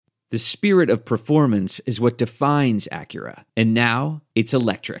The spirit of performance is what defines Acura. And now, it's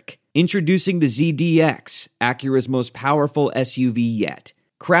electric. Introducing the ZDX, Acura's most powerful SUV yet.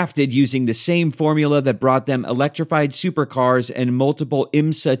 Crafted using the same formula that brought them electrified supercars and multiple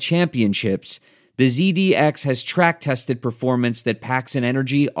IMSA championships, the ZDX has track-tested performance that packs an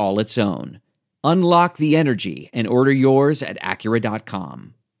energy all its own. Unlock the energy and order yours at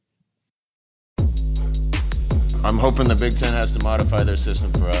Acura.com. I'm hoping the Big Ten has to modify their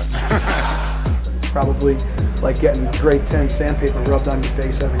system for us. Probably like getting grade 10 sandpaper rubbed on your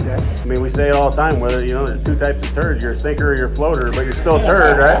face every day. I mean, we say it all the time, whether, there's two types of turds, you're a sinker or you're a floater, but you're still a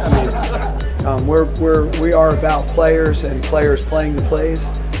turd, right? I mean, we are about players and players playing the plays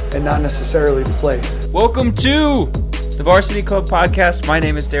and not necessarily the plays. Welcome to the Varsity Club podcast. My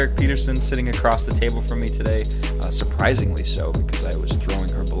name is Derek Peterson, sitting across the table from me today, surprisingly so, because I was throwing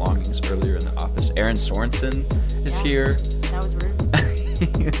her belongings earlier in the office. Aaron Sorensen is here. That was rude.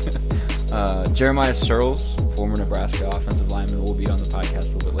 Jeremiah Searles, former Nebraska offensive lineman, will be on the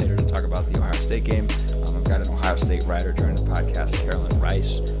podcast a little bit later to talk about the Ohio State game. I've got an Ohio State writer joining the podcast, Carolyn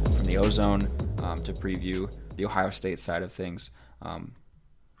Rice from the Ozone, to preview the Ohio State side of things.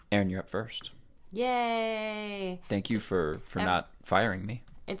 Aaron, you're up first. Yay! Thank you for not firing me.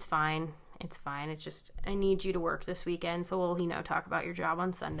 It's fine. It's fine. It's just I need you to work this weekend, so we'll talk about your job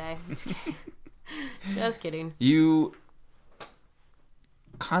on Sunday. Just kidding. You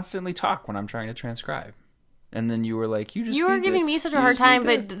constantly talk when I'm trying to transcribe. And then you were like, you were giving me such a hard time,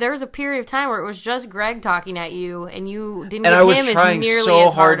 but there was a period of time where it was just Greg talking at you, and you didn't give him as nearly as hard of a time. And I was trying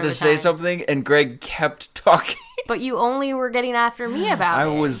so hard to say something, and Greg kept talking. But you only were getting after me about it.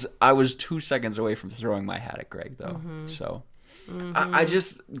 I was 2 seconds away from throwing my hat at Greg, though. Mm-hmm. So I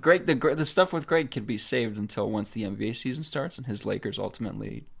just Greg, the stuff with Greg can be saved until once the NBA season starts and his Lakers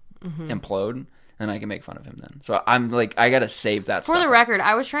ultimately implode. And I can make fun of him then. So I'm like, I gotta save that stuff. For the record,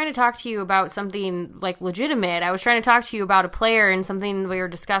 I was trying to talk to you about something like legitimate. I was trying to talk to you about a player and something we were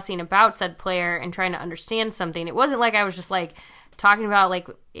discussing about said player and trying to understand something. It wasn't like I was just like talking about like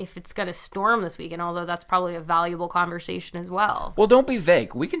if it's gonna storm this weekend, although that's probably a valuable conversation as well. Well, don't be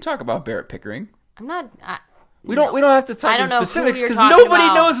vague. We can talk about Barrett Pickering. I'm not. We don't have to talk in specifics because nobody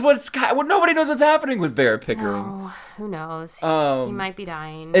knows what's happening with Barrett Pickering. No, who knows? He might be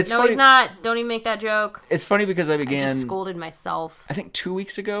dying. Funny. He's not. Don't even make that joke. It's funny because I just scolded myself. I think 2 or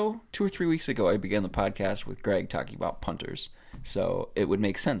 3 weeks ago, I began the podcast with Greg talking about punters. So it would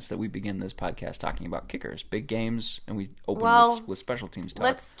make sense that we begin this podcast talking about kickers, big games, and we open with special teams talk.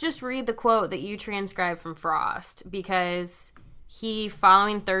 Let's just read the quote that you transcribed from Frost, because he,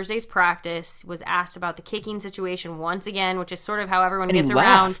 following Thursday's practice, was asked about the kicking situation once again, which is sort of how everyone gets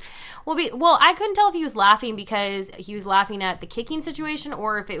around. Well, I couldn't tell if he was laughing because he was laughing at the kicking situation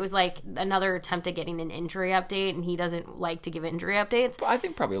or if it was like another attempt at getting an injury update, and he doesn't like to give injury updates. Well, I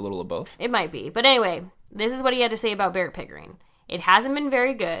think probably a little of both. It might be. But anyway, this is what he had to say about Barrett Pickering. It hasn't been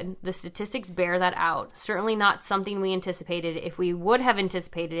very good. The statistics bear that out. Certainly not something we anticipated. If we would have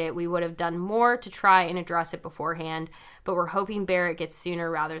anticipated it, we would have done more to try and address it beforehand. But we're hoping Barrett gets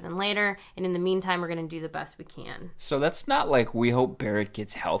sooner rather than later. And in the meantime, we're going to do the best we can. So that's not like we hope Barrett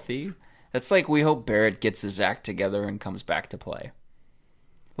gets healthy. That's like we hope Barrett gets his act together and comes back to play.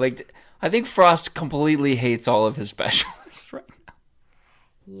 Like, I think Frost completely hates all of his specialists right now.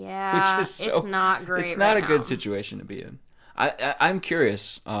 Yeah, which is it's not great. It's not a good situation to be in. I'm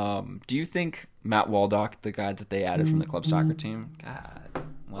curious. Do you think Matt Waldock, the guy that they added from the club soccer team,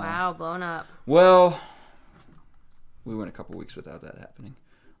 wow, blown up. Well, we went a couple weeks without that happening.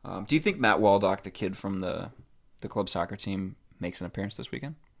 Do you think Matt Waldock, the kid from the club soccer team, makes an appearance this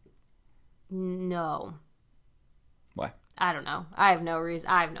weekend? No. Why? I don't know. I have no reason.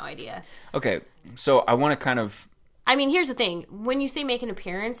 I have no idea. Okay, so I want to kind of. I mean, here's the thing. When you say make an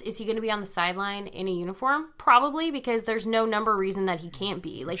appearance, is he going to be on the sideline in a uniform? Probably, because there's no number reason that he can't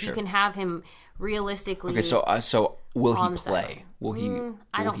be. Like, you can have him realistically. Okay, so will he play? Will he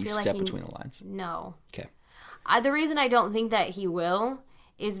step between the lines? No. Okay. The reason I don't think that he will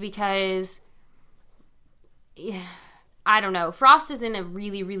is because, I don't know. Frost is in a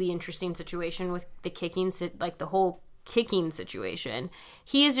really, really interesting situation with the kicking, like the whole kicking situation.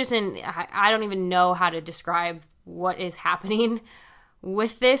 He is just in, I don't even know how to describe what is happening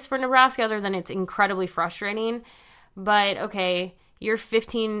with this for Nebraska other than it's incredibly frustrating. But okay, you're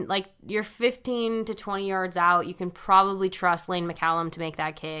 15 to 20 yards out. You can probably trust Lane McCallum to make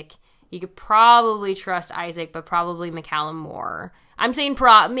that kick. You could probably trust Isaac, but probably McCallum more. I'm saying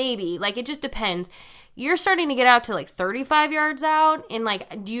maybe. Like, it just depends. You're starting to get out to like 35 yards out, and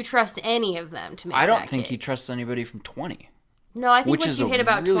like, do you trust any of them to make that kick? I don't think he trusts anybody from 20. No, I think once you hit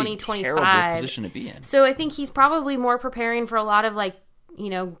about 20, 25. Terrible position to be in. So I think he's probably more preparing for a lot of like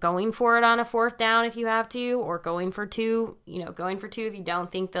going for it on a 4th down if you have to, or going for 2 if you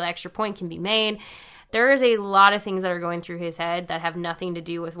don't think the extra point can be made. There is a lot of things that are going through his head that have nothing to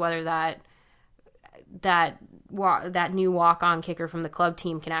do with whether that new walk-on kicker from the club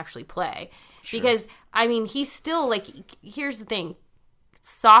team can actually play. Sure. Because, he's still, here's the thing.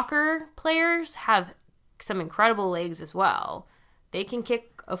 Soccer players have some incredible legs as well. They can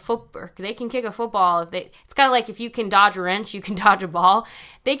kick a football. It's kind of like if you can dodge a wrench, you can dodge a ball.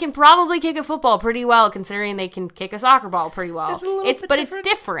 They can probably kick a football pretty well, considering they can kick a soccer ball pretty well. It's different. It's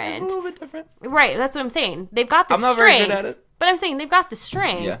different. It's a little bit different. Right, that's what I'm saying. They've got the strength. I'm not very good at it. But I'm saying they've got the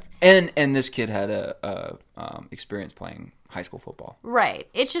strength. Yeah. And this kid had a experience playing high school football. Right.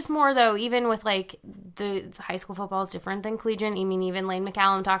 It's just more, though, even with, the high school football is different than collegiate. Even Lane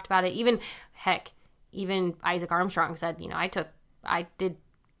McCallum talked about it. Even Isaac Armstrong said,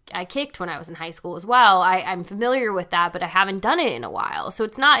 I kicked when I was in high school as well. I'm familiar with that, but I haven't done it in a while. So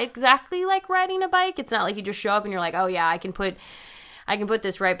it's not exactly like riding a bike. It's not like you just show up and you're like, oh yeah, I can put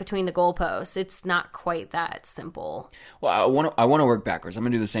this right between the goalposts. It's not quite that simple. Well, I want to work backwards. I'm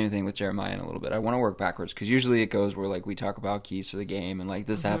going to do the same thing with Jeremiah in a little bit. I want to work backwards because usually it goes where we talk about keys to the game and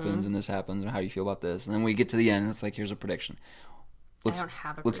this happens and this happens and how do you feel about this? And then we get to the end and it's here's a prediction. I don't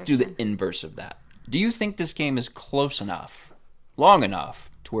have a prediction. Let's do the inverse of that. Do you think this game is close enough, long enough,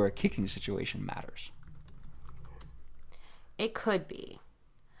 to where a kicking situation matters? It could be.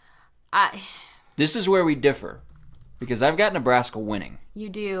 This is where we differ. Because I've got Nebraska winning. You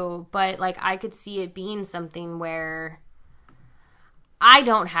do, but I could see it being something where I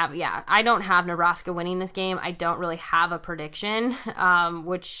don't have Nebraska winning this game. I don't really have a prediction,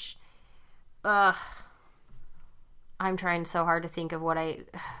 which I'm trying so hard to think of what I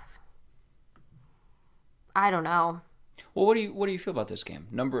don't know. Well, what do you feel about this game?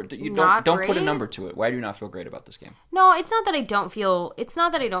 Don't put a number to it. Why do you not feel great about this game? No, it's not that I don't feel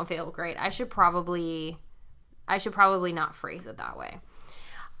great. I should probably not phrase it that way.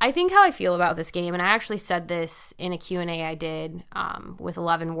 I think how I feel about this game, and I actually said this in a Q&A I did with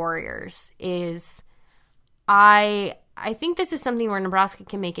 11 Warriors, is I think this is something where Nebraska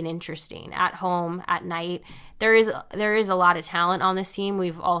can make it interesting at home, at night. There is a lot of talent on this team.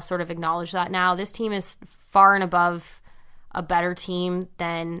 We've all sort of acknowledged that now. This team is far and above a better team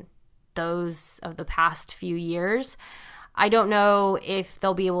than those of the past few years. I don't know if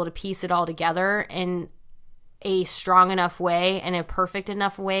they'll be able to piece it all together in a strong enough way and a perfect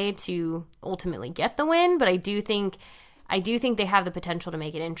enough way to ultimately get the win, but I do think they have the potential to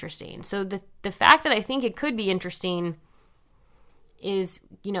make it interesting. So the fact that I think it could be interesting is,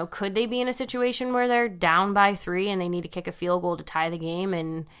 could they be in a situation where they're down by 3 and they need to kick a field goal to tie the game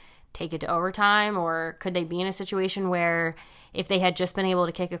and take it to overtime? Or could they be in a situation where if they had just been able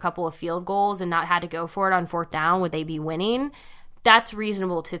to kick a couple of field goals and not had to go for it on 4th down, would they be winning? That's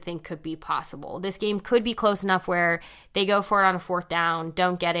reasonable to think could be possible. This game could be close enough where they go for it on a 4th down,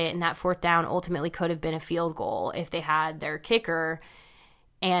 don't get it, and that 4th down ultimately could have been a field goal if they had their kicker,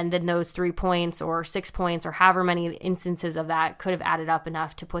 and then those 3 points or 6 points or however many instances of that could have added up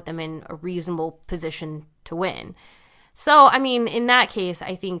enough to put them in a reasonable position to win. So, in that case,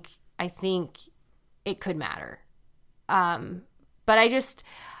 I think it could matter. But I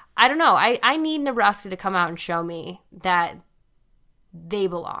don't know. I need Nebraska to come out and show me that they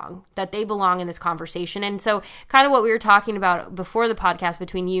belong in this conversation. And so kind of what we were talking about before the podcast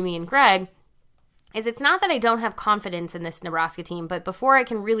between you, me, and Greg is it's not that I don't have confidence in this Nebraska team, but before I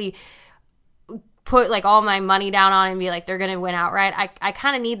can really put all my money down on it and be they're going to win outright, I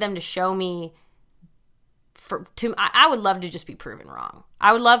kind of need them to show me I would love to just be proven wrong.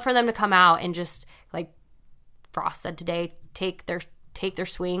 I would love for them to come out and just, like Frost said today, take their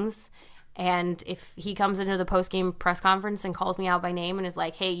swings. And if he comes into the post-game press conference and calls me out by name and is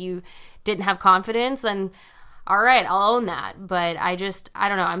like, hey, you didn't have confidence, then all right, I'll own that. But I don't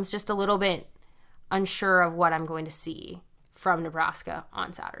know. I'm just a little bit unsure of what I'm going to see from Nebraska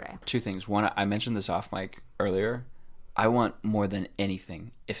on Saturday. 2 things. One, I mentioned this off mic earlier. I want more than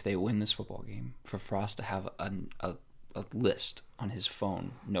anything, if they win this football game, for Frost to have a list on his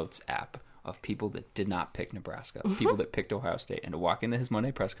phone notes app of people that did not pick Nebraska, people that picked Ohio State, and to walk into his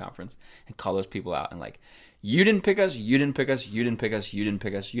Monday press conference and call those people out and you didn't pick us, you didn't pick us, you didn't pick us, you didn't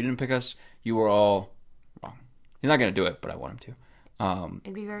pick us, you didn't pick us, you were all wrong. He's not going to do it, but I want him to.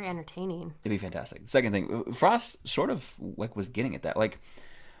 It'd be very entertaining. It'd be fantastic. The second thing, Frost sort of was getting at that.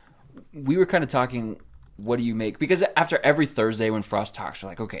 We were kind of talking, what do you make? Because after every Thursday when Frost talks, we're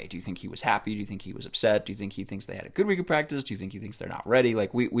like, okay, do you think he was happy? Do you think he was upset? Do you think he thinks they had a good week of practice? Do you think he thinks they're not ready?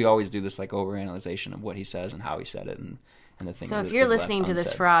 We always do this overanalyzation of what he says and how he said it. And and the things. So if you're listening to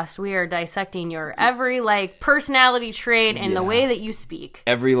this, Frost, we are dissecting your every personality trait and the way that you speak.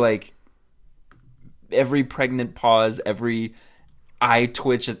 Every pregnant pause, every eye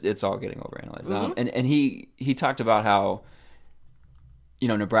twitch, it's all getting overanalyzed. Mm-hmm. And he talked about how,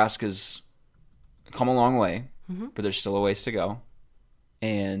 Nebraska's come a long way, but there's still a ways to go.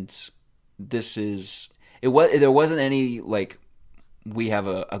 And there wasn't any, we have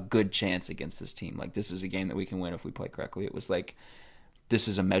a good chance against this team. This is a game that we can win if we play correctly. It was this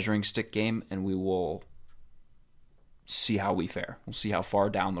is a measuring stick game, and we will see how we fare. We'll see how far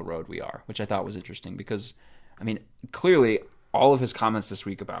down the road we are, which I thought was interesting because, clearly all of his comments this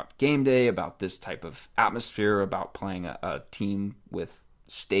week about game day, about this type of atmosphere, about playing a team with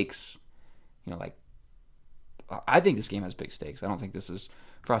stakes, I think this game has big stakes. I don't think this is...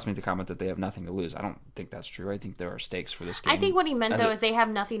 Frost made the comment that they have nothing to lose. I don't think that's true. I think there are stakes for this game. I think what he meant, though, is they have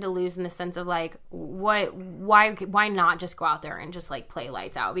nothing to lose in the sense of, why not just go out there and just, play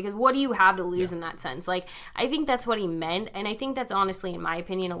lights out? Because what do you have to lose in that sense? I think that's what he meant, and I think that's honestly, in my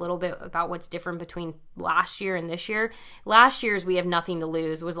opinion, a little bit about what's different between last year and this year. Last year's we have nothing to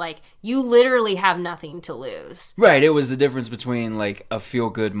lose was, you literally have nothing to lose. Right. It was the difference between, a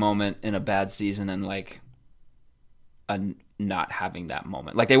feel-good moment in a bad season and, a not having that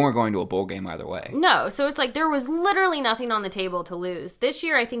moment. They weren't going to a bowl game either way. No, so it's there was literally nothing on the table to lose. This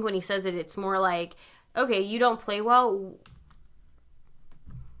year, I think when he says it, it's more okay, you don't play well.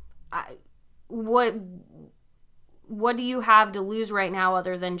 What do you have to lose right now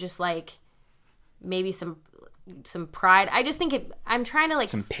other than just maybe some pride? I just think I'm trying to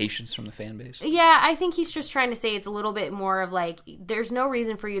some patience from the fan base. Yeah, I think he's just trying to say it's a little bit more of there's no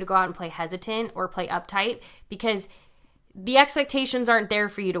reason for you to go out and play hesitant or play uptight because the expectations aren't there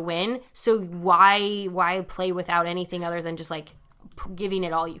for you to win, so why play without anything other than just giving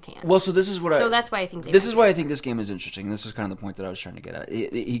it all you can? Well, so this is what that's why I think this is why I think this game is interesting. This is kind of the point that I was trying to get at.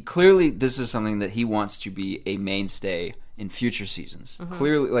 He clearly, this is something that he wants to be a mainstay in future seasons. Mm-hmm.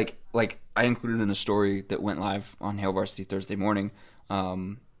 Clearly, like I included in a story that went live on Hail Varsity Thursday morning,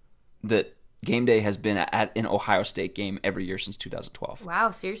 that Game Day has been at an Ohio State game every year since 2012. Wow,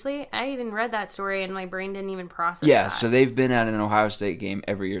 seriously? I even read that story and my brain didn't even process that. that. So they've been at an Ohio State game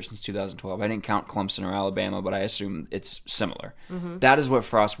every year since 2012. I didn't count Clemson or Alabama, but I assume it's similar. Mm-hmm. That is what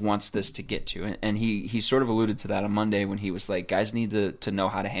Frost wants this to get to. And he sort of alluded to that on Monday when he was like, guys need to know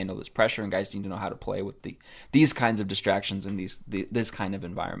how to handle this pressure and guys need to know how to play with these kinds of distractions and this kind of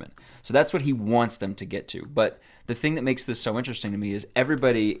environment. So that's what he wants them to get to. But the thing that makes this so interesting to me is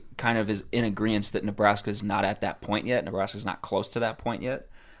everybody kind of is in agreement that Nebraska is not at that point yet. Nebraska is not close to that point yet.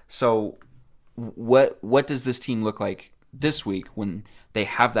 So what does this team look like this week when they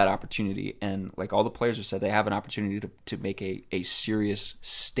have that opportunity? And like all the players have said, they have an opportunity to make a serious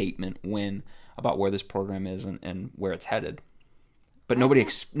statement win about where this program is and where it's headed. But nobody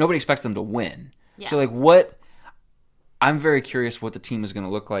expects them to win. Yeah. So I'm very curious what the team is going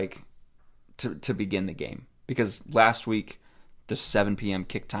to look like to begin the game. Because last week, the 7 p.m.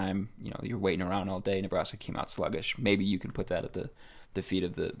 kick time, you're waiting around all day. Nebraska came out sluggish. Maybe you can put that at the feet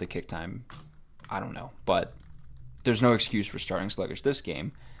of the kick time. I don't know. But there's no excuse for starting sluggish this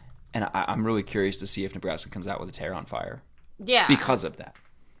game. And I'm really curious to see if Nebraska comes out with its hair on fire. Yeah. Because of that.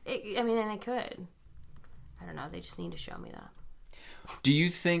 And they could. I don't know. They just need to show me that. Do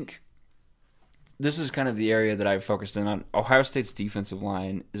you think... This is kind of the area that I've focused in on. Ohio State's defensive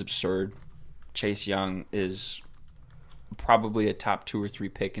line is absurd. Chase Young is probably a top 2 or 3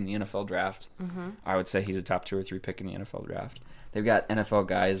 pick in the NFL draft. Mm-hmm. I would say he's a top 2 or 3 pick in the NFL draft. They've got NFL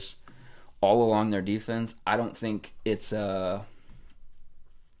guys all along their defense. I don't think it's a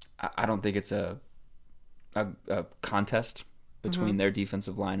contest between their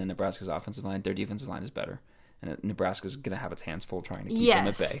defensive line and Nebraska's offensive line. Their defensive line is better. And Nebraska's going to have its hands full trying to keep them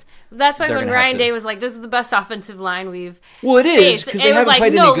at bay. That's why when Ryan Day was like, this is the best offensive line we've it is. Because they haven't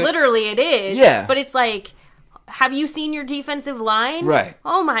played no, literally it is. Yeah. But it's like, have you seen your defensive line? Right.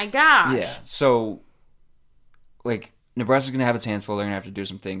 Oh my gosh. Yeah. So, Nebraska's going to have its hands full. They're going to have to do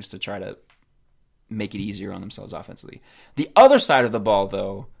some things to try to make it easier on themselves offensively. The other side of the ball,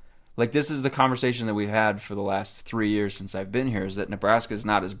 though, this is the conversation that we've had for the last 3 years since I've been here, is that Nebraska is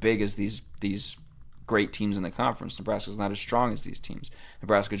not as big as these great teams in the conference. Nebraska's not as strong as these teams.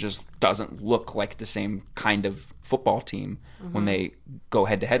 Nebraska just doesn't look like the same kind of football team when they go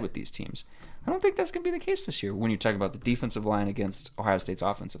head-to-head with these teams. I don't think that's going to be the case this year when you talk about the defensive line against Ohio State's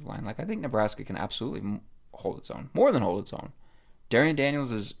offensive line. I think Nebraska can absolutely hold its own, more than hold its own. Darian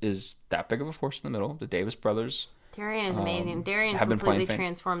Daniels is that big of a force in the middle. The Davis brothers Darian is amazing. Darian's have been completely playing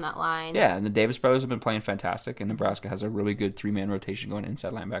transformed that line. Yeah, and the Davis brothers have been playing fantastic, and Nebraska has a really good 3-man rotation going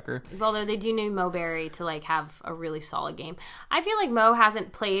inside linebacker. Although they do need Mo Berry to like have a really solid game. I feel like Mo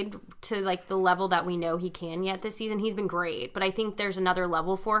hasn't played to like the level that we know he can yet this season. He's been great, but I think there's another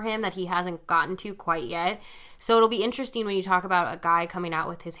level for him that he hasn't gotten to quite yet. So it'll be interesting when you talk about a guy coming out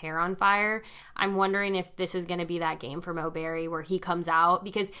with his hair on fire. I'm wondering if this is going to be that game for Mo Berry where he comes out,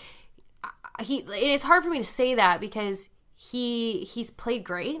 because it's hard for me to say that because he's played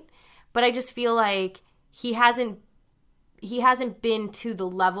great, but I just feel like he hasn't been to the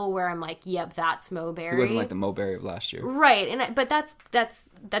level where I'm like, yep, that's Mo Berry. He wasn't like the Mo Berry of last year. Right. But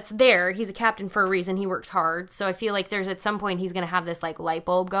that's there. He's a captain for a reason. He works hard. So I feel like there's at some point he's going to have this like light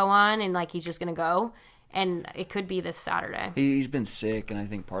bulb go on and like he's just going to go. And it could be this Saturday. He's been sick, and I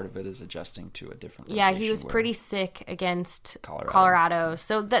think part of it is adjusting to a different rotation. Yeah, he was pretty sick against Colorado.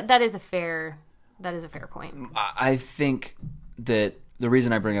 So that is a fair point. I think that the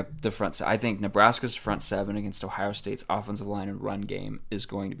reason I bring up the front seven, I think Nebraska's front seven against Ohio State's offensive line and run game is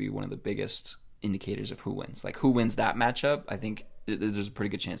going to be one of the biggest indicators of who wins. Like, who wins that matchup, I think there's a pretty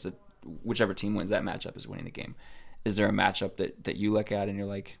good chance that whichever team wins that matchup is winning the game. Is there a matchup that you look at and you're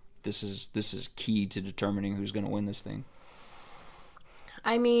like, this is key to determining who's going to win this thing?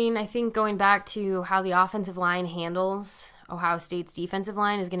 I mean, I think going back to how the offensive line handles Ohio State's defensive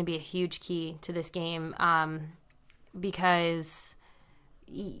line is going to be a huge key to this game, because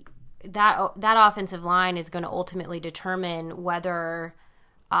that offensive line is going to ultimately determine whether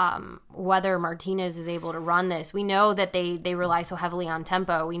Martinez is able to run this. We know that they rely so heavily on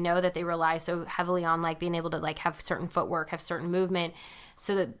tempo. We know that they rely so heavily on like being able to like have certain footwork, have certain movement,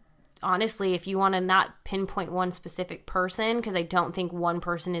 so that honestly, if you want to not pinpoint one specific person, because I don't think one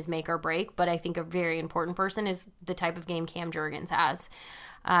person is make or break, but I think a very important person is the type of game Cam Jurgens has.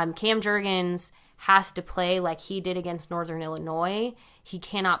 Cam Jurgens has to play like he did against Northern Illinois. He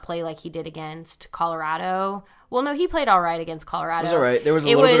cannot play like he did against Colorado. Well, no, he played all right against Colorado. It was all right. There was a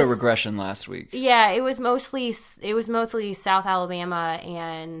little bit of regression last week. Yeah, it was mostly South Alabama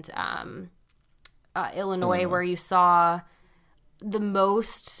and Illinois where you saw the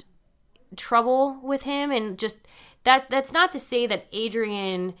most trouble with him. And just that's not to say that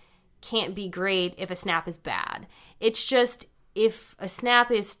Adrian can't be great if a snap is bad. It's just if a snap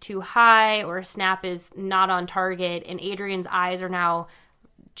is too high or a snap is not on target and Adrian's eyes are now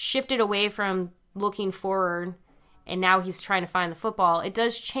shifted away from looking forward and now he's trying to find the football, it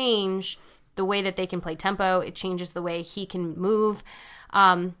does change the way that they can play tempo. It changes the way he can move.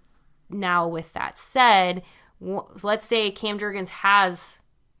 Now, with that said, let's say Cam Jurgens has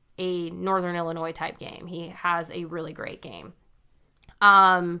a Northern Illinois type game. He has a really great game.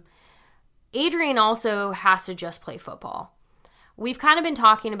 Adrian also has to just play football. We've kind of been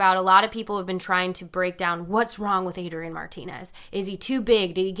talking about, a lot of people have been trying to break down what's wrong with Adrian Martinez. Is he too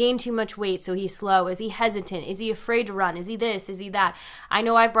big? Did he gain too much weight so he's slow? Is he hesitant? Is he afraid to run? Is he this? Is he that? I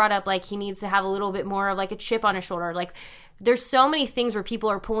know I've brought up like he needs to have a little bit more of like a chip on his shoulder. Like there's so many things where people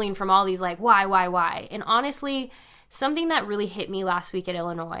are pulling from all these like why? And honestly, something that really hit me last week at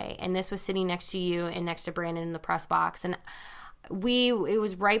Illinois, and this was sitting next to you and next to Brandon in the press box, and it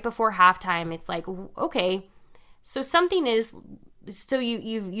was right before halftime. It's like, okay, so something is, so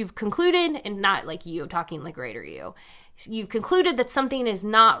you've concluded, and not like you talking like greater you've concluded that something is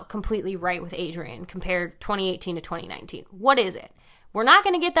not completely right with Adrian compared 2018 to 2019. What is it? We're not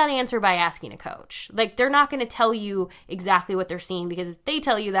going to get that answer by asking a coach. Like, they're not going to tell you exactly what they're seeing, because if they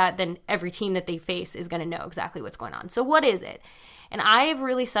tell you that, then every team that they face is going to know exactly what's going on. So what is it? And I have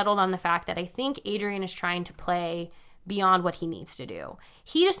really settled on the fact that I think Adrian is trying to play beyond what he needs to do.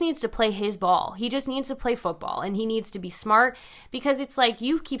 He just needs to play his ball. He just needs to play football, and he needs to be smart, because it's like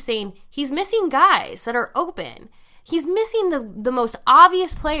you keep saying he's missing guys that are open. He's missing the most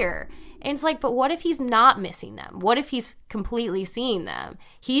obvious player. And it's like, but what if he's not missing them? What if he's completely seeing them?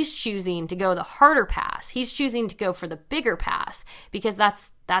 He's choosing to go the harder pass. He's choosing to go for the bigger pass, because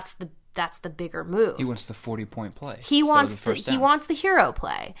that's the bigger move. He wants the 40-point play. He wants the hero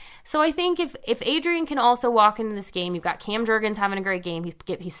play. So I think if Adrian can also walk into this game, you've got Cam Jurgens having a great game.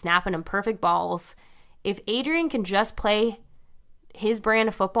 He's snapping them perfect balls. If Adrian can just play his brand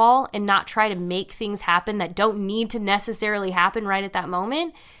of football and not try to make things happen that don't need to necessarily happen right at that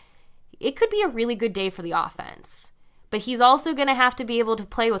moment, it could be a really good day for the offense. But he's also going to have to be able to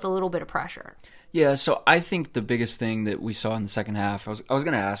play with a little bit of pressure. Yeah, so I think the biggest thing that we saw in the second half, I was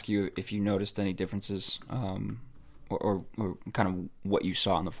going to ask you if you noticed any differences or kind of what you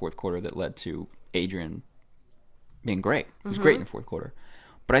saw in the fourth quarter that led to Adrian being great. He was great in the fourth quarter.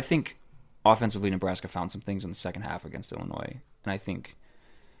 But I think offensively Nebraska found some things in the second half against Illinois. And I think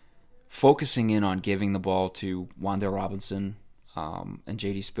focusing in on giving the ball to Wan'Dale Robinson and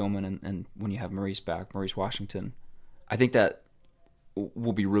J.D. Spielman, and when you have Maurice Washington, I think that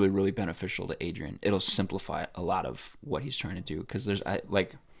will be really, really beneficial to Adrian. It'll simplify a lot of what he's trying to do, because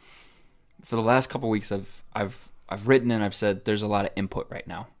for the last couple of weeks I've written and I've said there's a lot of input right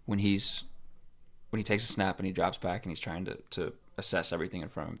now when he takes a snap and he drops back and he's trying to assess everything in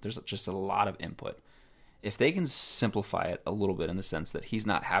front of him. There's just a lot of input. If they can simplify it a little bit in the sense that he's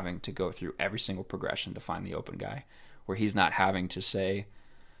not having to go through every single progression to find the open guy, where he's not having to say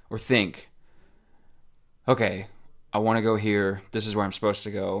or think, okay, I want to go here. This is where I'm supposed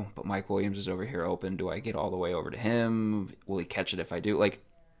to go, but Mike Williams is over here open. Do I get all the way over to him? Will he catch it if I do?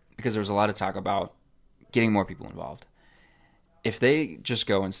 Because there was a lot of talk about getting more people involved. If they just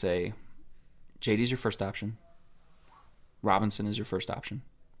go and say, JD's your first option, Robinson is your first option,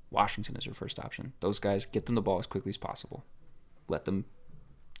 Washington is your first option. Those guys, get them the ball as quickly as possible. Let them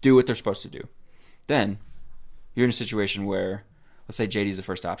do what they're supposed to do. Then you're in a situation where, let's say JD's the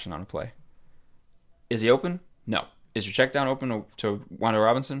first option on a play. Is he open? No. Is your check down open to Wan'Dale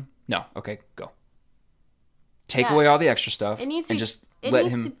Robinson? No. Okay, go. Take away all the extra stuff and just let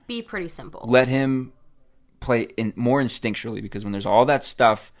him. It needs to be pretty simple. Let him play more instinctually, because when there's all that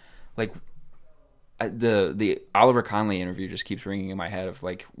stuff, like the Oliver Conley interview just keeps ringing in my head of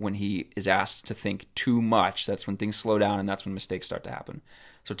when he is asked to think too much, that's when things slow down and that's when mistakes start to happen.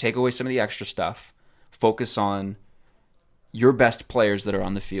 So take away some of the extra stuff, focus on your best players that are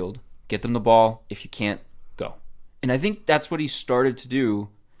on the field, get them the ball. If you can't, go. And I think that's what he started to do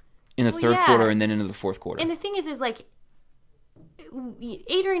in the third quarter and then into the fourth quarter. And the thing is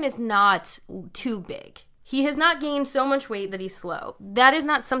Adrian is not too big. He has not gained so much weight that he's slow. That is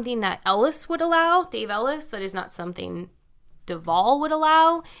not something that Ellis would allow, Dave Ellis. That is not something Duvall would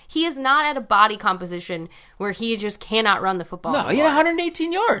allow. He is not at a body composition where he just cannot run the football anymore. He had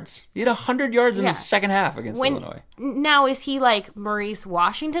 118 yards. He had 100 yards in the second half against Illinois. Now, is he like Maurice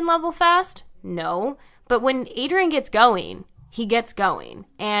Washington level fast? No. But when Adrian gets going, he gets going.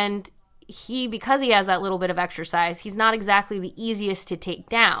 And because he has that little bit of exercise, he's not exactly the easiest to take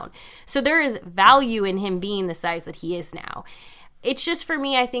down. So there is value in him being the size that he is now. It's just, for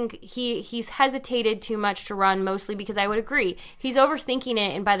me, I think he's hesitated too much to run, mostly because I would agree. He's overthinking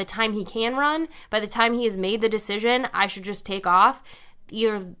it, and by the time he can run, by the time he has made the decision, I should just take off,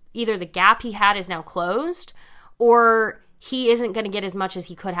 either the gap he had is now closed, or he isn't going to get as much as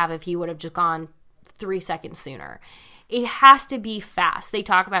he could have if he would have just gone 3 seconds sooner. It has to be fast. They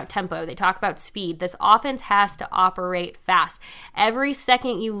talk about tempo. They talk about speed. This offense has to operate fast. Every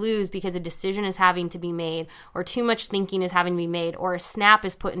second you lose because a decision is having to be made, or too much thinking is having to be made, or a snap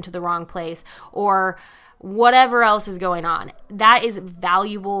is put into the wrong place, or whatever else is going on, that is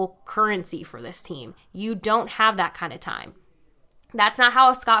valuable currency for this team. You don't have that kind of time. That's not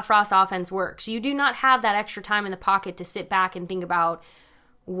how a Scott Frost offense works. You do not have that extra time in the pocket to sit back and think about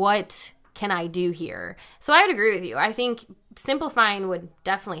what can I do here? So I would agree with you. I think simplifying would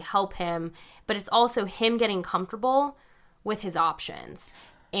definitely help him, but it's also him getting comfortable with his options.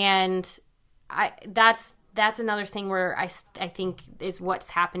 And that's another thing where I think is what's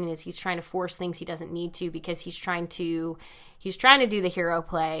happening is he's trying to force things he doesn't need to, because he's trying to do the hero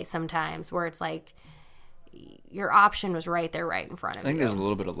play sometimes, where it's like your option was right there, right in front of you. I think there's a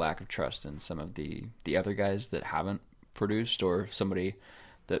little bit of lack of trust in some of the other guys that haven't produced, or somebody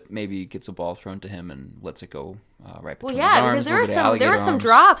that maybe gets a ball thrown to him and lets it go right between his arms. Because there were some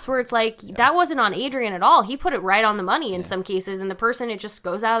drops where it's like, that wasn't on Adrian at all. He put it right on the money in some cases, and the person, it just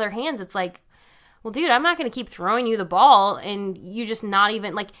goes out of their hands. It's like, well, dude, I'm not going to keep throwing you the ball, and you just not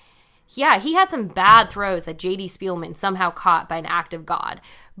even, like, yeah, he had some bad throws that J.D. Spielman somehow caught by an act of God.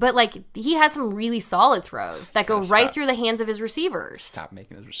 But, like, he has some really solid throws that go right through the hands of his receivers. Stop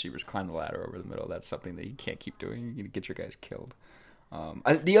making his receivers climb the ladder over the middle. That's something that you can't keep doing. You're going to get your guys killed.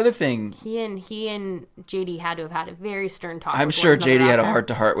 The other thing, he and JD had to have had a very stern talk. I'm sure JD had a heart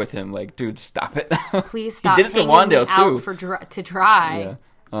to heart with him. Like, dude, stop it! Please stop. He did it to Wan'Dale too. To try.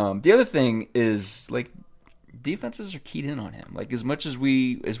 Yeah. The other thing is, like, defenses are keyed in on him. Like, as much as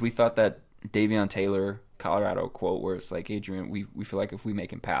we thought that Davion Taylor Colorado quote where it's like, Adrian, we feel like if we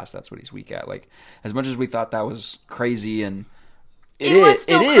make him pass, that's what he's weak at. Like, as much as we thought that was crazy, and it was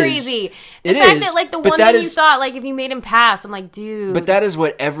still crazy. The fact that, like, the one thing you thought, like, if you made him pass, I'm like, dude. But that is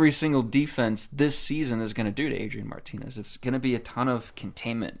what every single defense this season is going to do to Adrian Martinez. It's going to be a ton of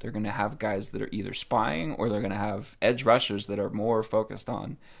containment. They're going to have guys that are either spying, or they're going to have edge rushers that are more focused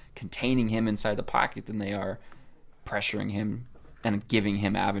on containing him inside the pocket than they are pressuring him and giving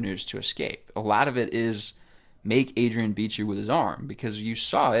him avenues to escape. A lot of it is make Adrian beat you with his arm, because you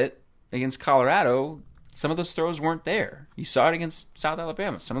saw it against Colorado. some of those throws weren't there. You saw it against South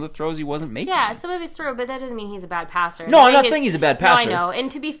Alabama. Some of the throws he wasn't making. Yeah, some of his throw, but that doesn't mean he's a bad passer. No, I'm not saying he's a bad passer. No, I know. And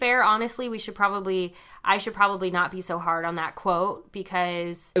to be fair, honestly, I should probably not be so hard on that quote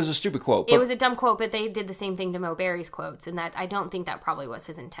because it was a stupid quote. It was a dumb quote, but they did the same thing to Mo Berry's quotes, and that I don't think that probably was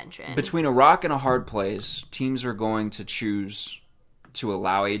his intention. Between a rock and a hard place, teams are going to choose to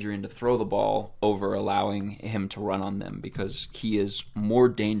allow Adrian to throw the ball over allowing him to run on them because he is more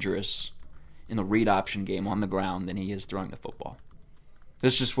dangerous in the read option game on the ground than he is throwing the football.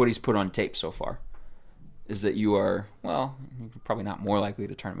 That's just what he's put on tape so far, is that you are, well, you're probably not more likely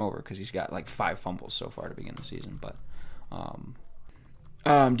to turn him over because he's got like 5 fumbles so far to begin the season. But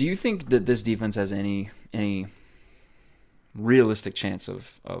do you think that this defense has any realistic chance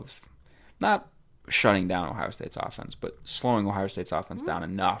of not shutting down Ohio State's offense, but slowing Ohio State's offense down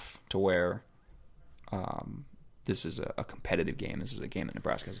enough to where this is a competitive game? This is a game that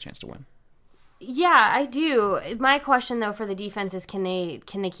Nebraska has a chance to win. Yeah, I do. My question though for the defense is can they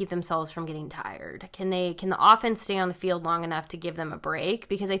keep themselves from getting tired? Can the offense stay on the field long enough to give them a break?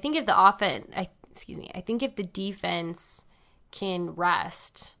 Because I think if the defense can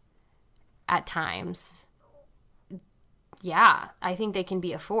rest at times, yeah, I think they can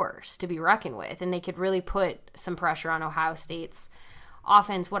be a force to be reckoned with, and they could really put some pressure on Ohio State's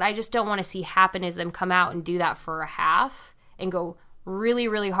offense. What I just don't want to see happen is them come out and do that for a half and go really,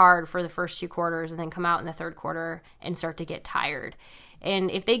 really hard for the first 2 quarters and then come out in the third quarter and start to get tired.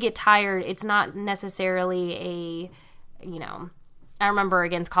 And if they get tired, it's not necessarily I remember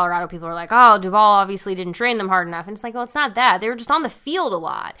against Colorado, people were like, oh, Duval obviously didn't train them hard enough. And it's like, well, it's not that. They were just on the field a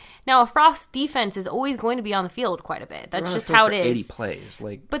lot. Now, a Frost defense is always going to be on the field quite a bit. That's just how it is. 80 plays.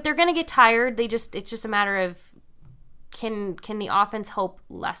 But they're going to get tired. It's just a matter of can the offense help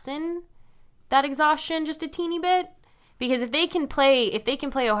lessen that exhaustion just a teeny bit? Because if they can play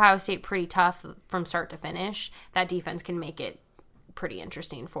Ohio State pretty tough from start to finish, that defense can make it pretty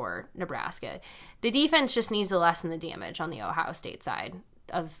interesting for Nebraska. The defense just needs to lessen the damage on the Ohio State side.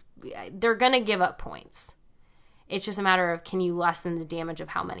 They're going to give up points. It's just a matter of can you lessen the damage of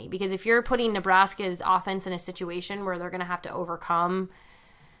how many? Because if you're putting Nebraska's offense in a situation where they're going to have to overcome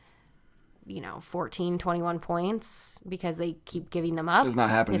 14, 21 points because they keep giving them up. It's not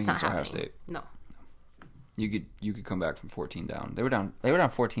happening against Ohio State. No. You could come back from 14 down. They were down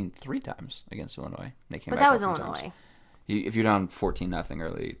 14 3 times against Illinois. They came but back that was up Illinois. Times. If you're down 14-0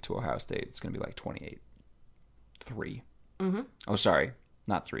 early to Ohio State, it's going to be like 28-3. Mm-hmm. Oh, sorry,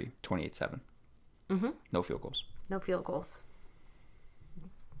 not 3, 28-7. Mm-hmm. No field goals. No field goals.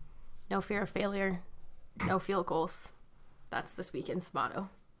 No fear of failure. No field goals. That's this weekend's motto.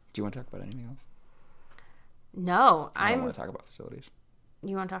 Do you want to talk about anything else? No, I don't want to talk about facilities.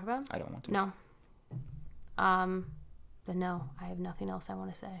 You want to talk about? I don't want to. No. Then no, I have nothing else I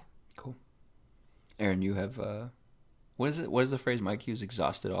want to say. Cool. Aaron, you have what is it? What is the phrase Mike used?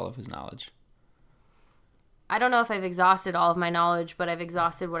 Exhausted all of his knowledge. I don't know if I've exhausted all of my knowledge, but I've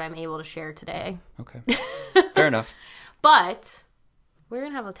exhausted what I'm able to share today. Okay. Fair enough. But we're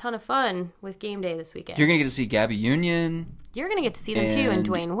going to have a ton of fun with Game Day this weekend. You're going to get to see Gabby Union. You're going to get to see them too, and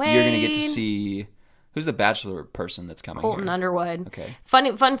Dwayne Wade. You're going to get to see... Who's the Bachelor person that's coming Colton here? Underwood. Okay.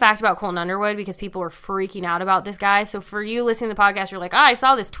 Fun fact about Colton Underwood, because people were freaking out about this guy. So for you listening to the podcast, you're like, I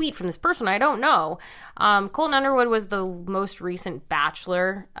saw this tweet from this person I don't know. Colton Underwood was the most recent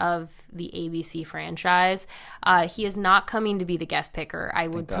Bachelor of the ABC franchise. He is not coming to be the guest picker. I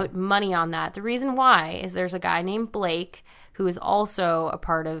would put money on that. The reason why is there's a guy named Blake who is also a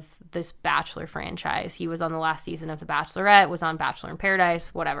part of this Bachelor franchise. He was on the last season of The Bachelorette, was on Bachelor in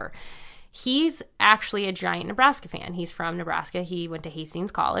Paradise, whatever. He's actually a giant Nebraska fan. He's from Nebraska. He went to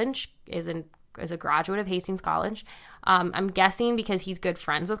Hastings College, is a graduate of Hastings College. I'm guessing because he's good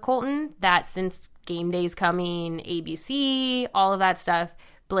friends with Colton that since Game Day's coming, ABC, all of that stuff,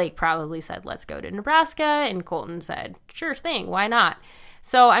 Blake probably said, let's go to Nebraska. And Colton said, sure thing, why not?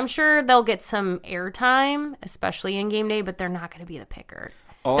 So I'm sure they'll get some airtime, especially in Game Day, but they're not going to be the picker.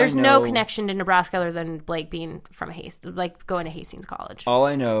 There's no connection to Nebraska other than Blake being from going to Hastings College. All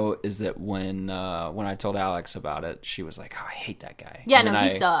I know is that when I told Alex about it, she was like, "Oh, I hate that guy." Yeah,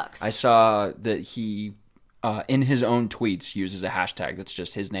 he sucks. I saw that he, in his own tweets, uses a hashtag that's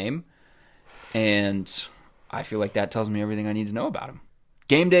just his name, and I feel like that tells me everything I need to know about him.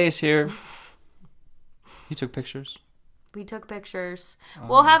 Game Day is here. You took pictures. We took pictures.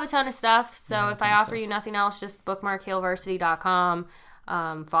 We'll have a ton of stuff. So if I offer you nothing else, just bookmark HailVarsity.com.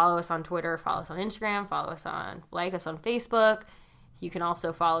 Follow us on Twitter, follow us on Instagram, like us on Facebook. You can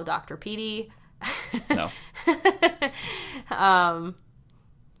also follow Dr. Petey. No. But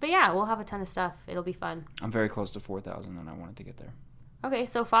yeah, we'll have a ton of stuff. It'll be fun. I'm very close to 4,000 and I wanted to get there. Okay,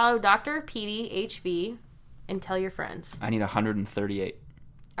 so follow Dr. Petey HV and tell your friends. I need 138.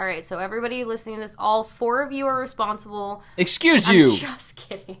 All right, so everybody listening to this, all 4 of you are responsible. Excuse you. I'm just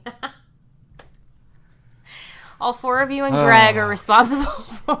kidding. All 4 of you and Greg are responsible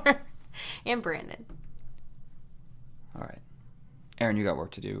for, and Brandon. All right. Aaron, you got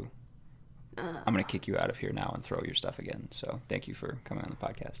work to do. I'm going to kick you out of here now and throw your stuff again. So thank you for coming on the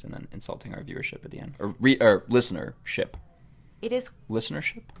podcast and then insulting our viewership at the end. Or listenership. It is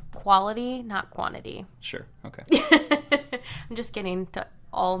listenership? Quality, not quantity. Sure. Okay. I'm just kidding to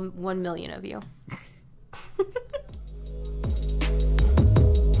all 1 million of you.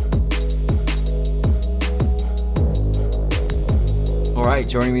 All right,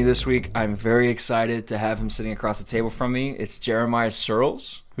 joining me this week, I'm very excited to have him sitting across the table from me. It's Jeremiah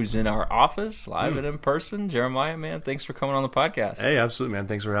Searles, who's in our office, live and in person. Jeremiah, man, thanks for coming on the podcast. Hey, absolutely, man.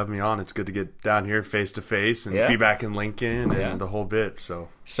 Thanks for having me on. It's good to get down here face-to-face and be back in Lincoln and the whole bit. So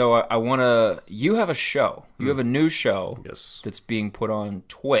I want to... You have a show. You have a new show that's being put on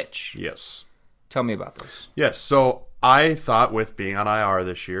Twitch. Yes. Tell me about this. Yes, so I thought with being on IR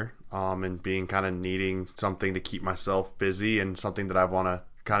this year and being kind of needing something to keep myself busy and something that I want to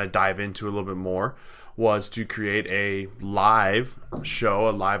kind of dive into a little bit more was to create a live show,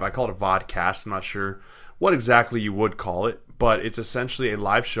 I call it a vodcast. I'm not sure what exactly you would call it, but it's essentially a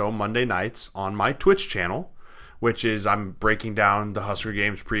live show Monday nights on my Twitch channel, which is I'm breaking down the Husker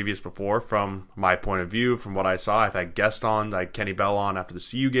games before from my point of view, from what I saw. I've had guests on, like Kenny Bell on after the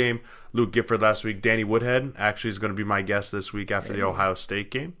CU game, Luke Gifford last week, Danny Woodhead actually is going to be my guest this week after the Ohio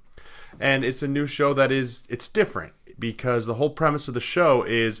State game. And it's a new show it's different because the whole premise of the show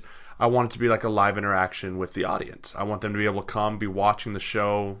is I want it to be like a live interaction with the audience. I want them to be able to come, be watching the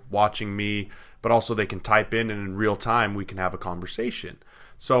show, watching me, but also they can type in and in real time we can have a conversation.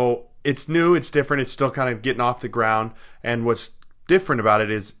 So it's new, it's different, it's still kind of getting off the ground. And what's different about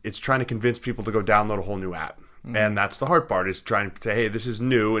it is it's trying to convince people to go download a whole new app. Mm-hmm. And that's the hard part, is trying to say, hey, this is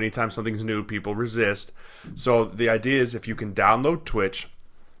new. Anytime something's new, people resist. So the idea is if you can download Twitch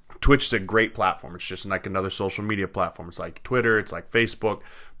is a great platform. It's just like another social media platform. It's like Twitter, it's like Facebook,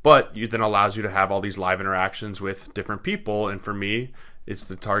 but it then allows you to have all these live interactions with different people. And for me, it's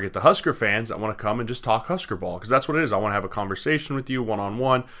to target the Husker fans that want to come and just talk Husker ball, because that's what it is. I want to have a conversation with you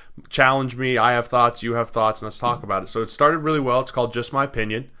one-on-one, challenge me. I have thoughts, you have thoughts, and let's talk about it. So it started really well. It's called Just My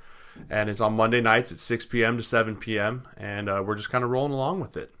Opinion, and it's on Monday nights at 6 p.m. to 7 p.m., and we're just kind of rolling along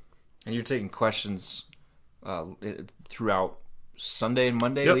with it. And you're taking questions throughout Sunday and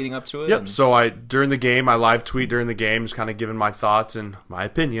Monday leading up to it? Yep. So during the game, I live tweet during the game, just kind of giving my thoughts and my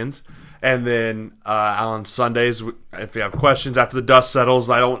opinions. And then on Sundays, if you have questions after the dust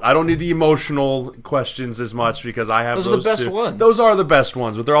settles, I don't need the emotional questions as much because I have those. Those are the best ones. Those are the best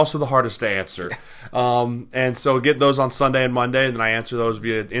ones, but they're also the hardest to answer. And so get those on Sunday and Monday, and then I answer those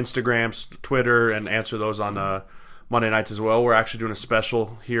via Instagram, Twitter, and answer those on Monday nights as well. We're actually doing a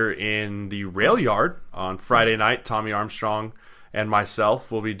special here in the Rail Yard on Friday night. Tommy Armstrong and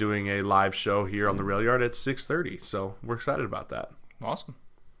myself will be doing a live show here on the Rail Yard at 6:30. So we're excited about that. Awesome.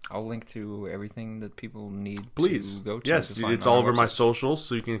 I'll link to everything that people need to go to. Yes, it's all over my socials,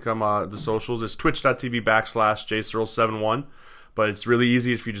 so you can come the socials. It's twitch.tv/jsearles71. But it's really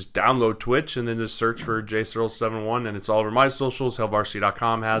easy if you just download Twitch and then just search for jsearles71, and it's all over my socials.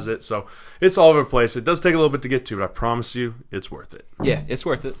 Varsity.com has it. So it's all over the place. It does take a little bit to get to, but I promise you it's worth it. Yeah, it's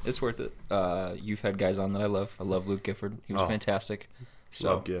worth it. It's worth it. You've had guys on that I love. I love Luke Gifford. He was fantastic.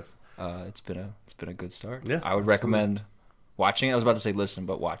 So, love Giff. It's been a good start. Yeah, I would recommend watching it. I was about to say listen,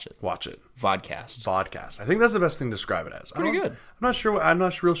 but watch it. Watch it. Vodcast. I think that's the best thing to describe it as. Pretty good. I'm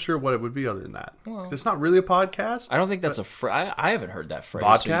not real sure what it would be other than that. Well, it's not really a podcast. I don't think that's I haven't heard that phrase.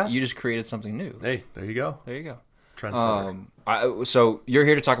 Vodcast? So you just created something new. Hey, there you go. Trendsetter. So you're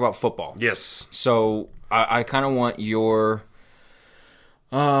here to talk about football. Yes. So I kind of want your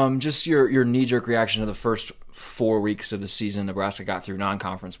just your knee-jerk reaction to the first 4 weeks of the season. Nebraska got through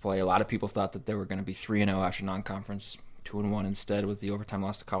non-conference play. A lot of people thought that they were going to be 3-0 after non-conference, 2-1 instead with the overtime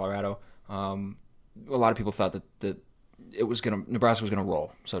loss to Colorado. A lot of people thought that Nebraska was going to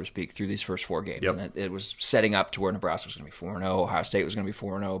roll, so to speak, through these first 4 games. Yep. And it was setting up to where Nebraska was going to be 4-0, Ohio State was going to be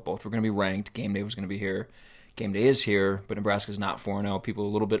 4-0, both were going to be ranked, GameDay was going to be here. GameDay is here, but Nebraska's not 4-0. People are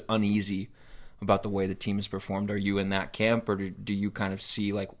a little bit uneasy about the way the team has performed. Are you in that camp, or do you kind of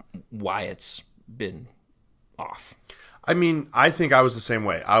see like why it's been off? I mean, I think I was the same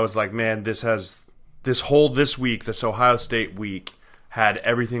way. I was like, man, this Ohio State week had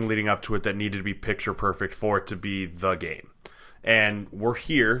everything leading up to it that needed to be picture perfect for it to be the game. And we're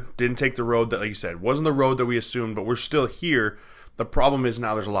here. Didn't take the road that, like you said, wasn't the road that we assumed, but we're still here. The problem is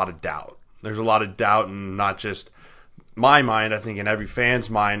now there's a lot of doubt. There's a lot of doubt, and not just my mind, I think in every fan's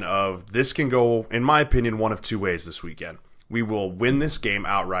mind, of this can go, in my opinion, one of two ways this weekend. We will win this game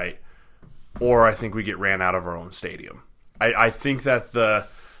outright, or I think we get ran out of our own stadium. I think that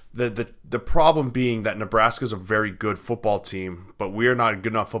the problem being that Nebraska is a very good football team, but we are not a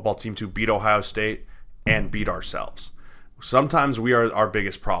good enough football team to beat Ohio State and beat ourselves. Sometimes we are our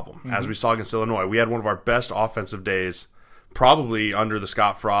biggest problem. As we saw against Illinois, we had one of our best offensive days, probably under the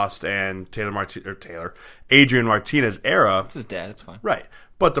Scott Frost and Adrian Martinez era. It's his dad. It's fine. Right.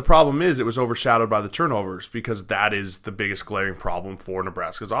 But the problem is it was overshadowed by the turnovers, because that is the biggest glaring problem for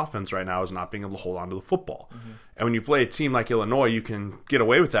Nebraska's offense right now, is not being able to hold on to the football. And when you play a team like Illinois, you can get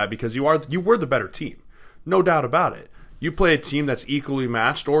away with that because you were the better team. No doubt about it. You play a team that's equally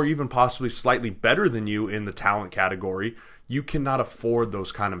matched or even possibly slightly better than you in the talent category, you cannot afford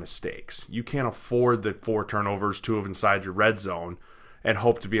those kind of mistakes. You can't afford the 4 turnovers, 2 of inside your red zone, and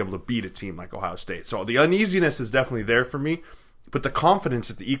hope to be able to beat a team like Ohio State. So the uneasiness is definitely there for me, but the confidence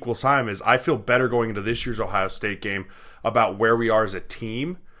at the equal time is I feel better going into this year's Ohio State game about where we are as a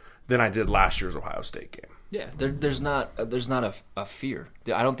team than I did last year's Ohio State game. Yeah, there's not a fear.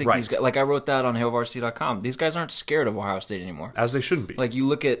 I don't think Right. these guys, like I wrote that on HailVarsity.com, these guys aren't scared of Ohio State anymore. As they shouldn't be. Like you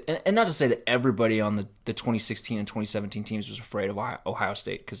look at, and not to say that everybody on the 2016 and 2017 teams was afraid of Ohio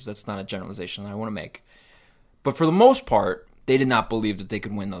State, because that's not a generalization that I want to make. But for the most part, they did not believe that they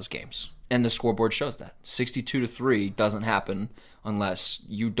could win those games. And the scoreboard shows that. 62-3 doesn't happen unless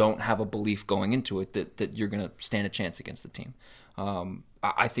you don't have a belief going into it that you're going to stand a chance against the team.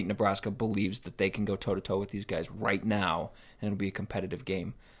 I think Nebraska believes that they can go toe-to-toe with these guys right now, and it'll be a competitive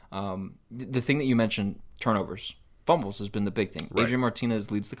game. The thing that you mentioned, turnovers. Fumbles has been the big thing. Right. Adrian Martinez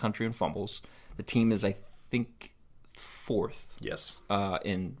leads the country in fumbles. The team is, I think, 4th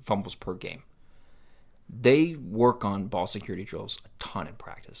in fumbles per game. They work on ball security drills a ton in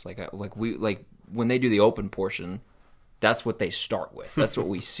practice. Like when they do the open portion, that's what they start with. That's what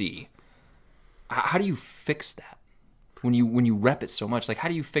we see. How do you fix that? When you rep it so much, like how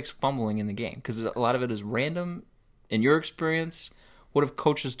do you fix fumbling in the game? Because a lot of it is random. In your experience, what have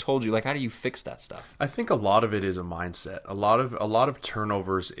coaches told you? Like how do you fix that stuff? I think a lot of it is a mindset. A lot of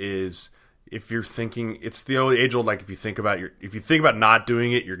turnovers is, if you're thinking, it's the age old, like if you think about not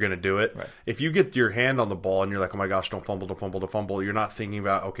doing it, you're going to do it. Right. If you get your hand on the ball and you're like, oh my gosh, don't fumble, you're not thinking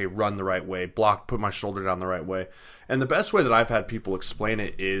about, okay, run the right way, block, put my shoulder down the right way. And the best way that I've had people explain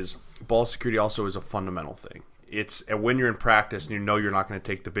it is ball security also is a fundamental thing. It's when you're in practice and you know you're not going to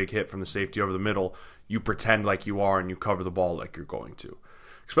take the big hit from the safety over the middle, you pretend like you are and you cover the ball like you're going to,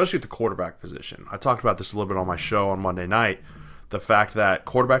 especially at the quarterback position. I talked about this a little bit on my show on Monday night, the fact that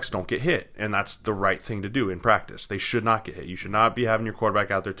quarterbacks don't get hit, and that's the right thing to do in practice. They should not get hit. You should not be having your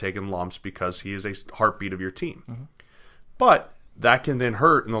quarterback out there taking lumps because he is a heartbeat of your team. Mm-hmm. But that can then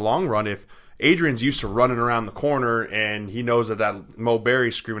hurt in the long run if Adrian's used to running around the corner and he knows that Mo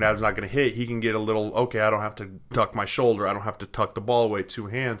Berry screaming at him is not going to hit. He can get a little, okay, I don't have to tuck my shoulder. I don't have to tuck the ball away 2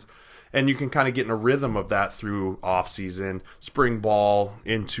 hands. And you can kind of get in a rhythm of that through off-season, spring ball,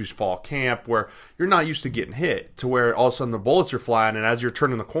 into fall camp, where you're not used to getting hit, to where all of a sudden the bullets are flying, and as you're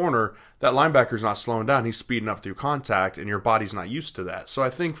turning the corner, that linebacker's not slowing down. He's speeding up through contact, and your body's not used to that. So I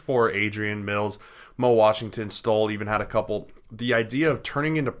think for Adrian, Mills, Mo Washington, Stoll even had a couple, the idea of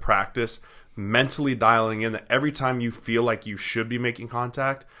turning into practice, mentally dialing in that every time you feel like you should be making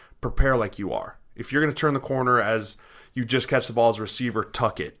contact, prepare like you are. If you're going to turn the corner as you just catch the ball as a receiver,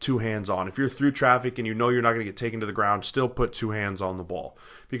 tuck it, 2 hands on. If you're through traffic and you know you're not going to get taken to the ground, still put 2 hands on the ball.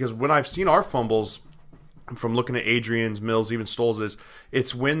 Because when I've seen our fumbles, from looking at Adrian's, Mills, even Stoll's, is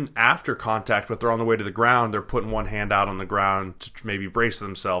it's when after contact, but they're on the way to the ground, they're putting one hand out on the ground to maybe brace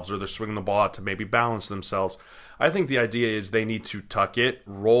themselves, or they're swinging the ball out to maybe balance themselves. I think the idea is they need to tuck it,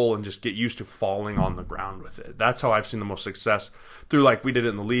 roll, and just get used to falling on the ground with it. That's how I've seen the most success through, like we did it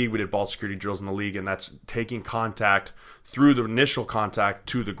in the league. We did ball security drills in the league, and that's taking contact through the initial contact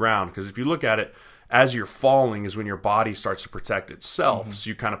to the ground. Because if you look at it, as you're falling is when your body starts to protect itself. Mm-hmm. So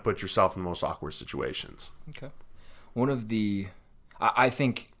you kind of put yourself in the most awkward situations. Okay. I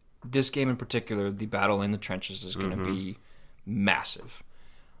think this game in particular, the battle in the trenches is going to be massive.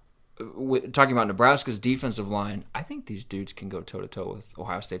 Talking about Nebraska's defensive line, I think these dudes can go toe-to-toe with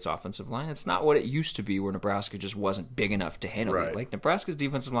Ohio State's offensive line. It's not what it used to be where Nebraska just wasn't big enough to handle it. Like Nebraska's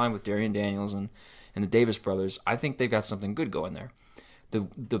defensive line with Darian Daniels and the Davis brothers, I think they've got something good going there.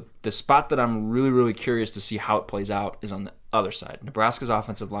 The spot that I'm really, really curious to see how it plays out is on the other side. Nebraska's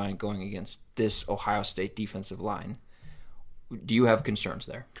offensive line going against this Ohio State defensive line. Do you have concerns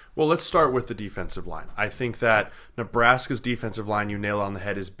there? Well, let's start with the defensive line. I think that Nebraska's defensive line, you nail it on the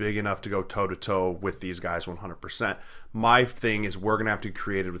head, is big enough to go toe-to-toe with these guys 100%. My thing is we're going to have to be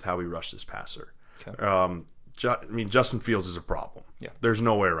creative with how we rush this passer. Okay. Justin Fields is a problem. Yeah. There's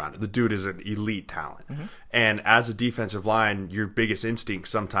no way around it. The dude is an elite talent. And as a defensive line, your biggest instinct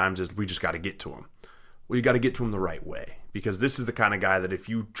sometimes is we just got to get to him. Well, you got to get to him the right way, because this is the kind of guy that if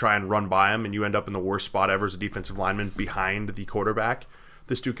you try and run by him and you end up in the worst spot ever as a defensive lineman behind the quarterback,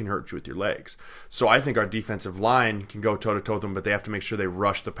 this dude can hurt you with your legs. So I think our defensive line can go toe-to-toe with them, but they have to make sure they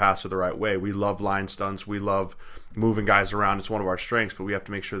rush the passer the right way. We love line stunts. We love moving guys around. It's one of our strengths, but we have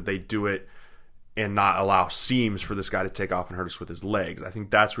to make sure that they do it and not allow seams for this guy to take off and hurt us with his legs. I think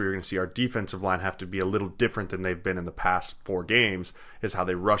that's where you're going to see our defensive line have to be a little different than they've been in the past 4 games, is how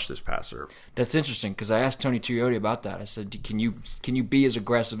they rush this passer. That's interesting, because I asked Tony Tuioti about that. I said, can you be as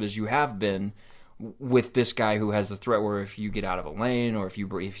aggressive as you have been with this guy who has the threat where if you get out of a lane or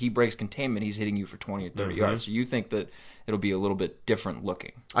if he breaks containment, he's hitting you for 20 or 30 yards. So you think that it'll be a little bit different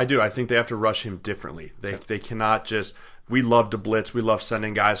looking? I do. I think they have to rush him differently. They cannot just – we love to blitz. We love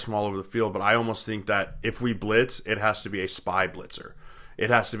sending guys from all over the field, but I almost think that if we blitz, it has to be a spy blitzer. It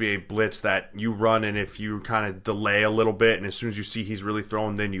has to be a blitz that you run, and if you kind of delay a little bit and as soon as you see he's really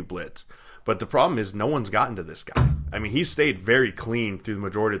throwing, then you blitz. But the problem is no one's gotten to this guy. I mean, he stayed very clean through the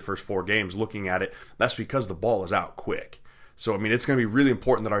majority of the first 4 games looking at it. That's because the ball is out quick. So, I mean, it's going to be really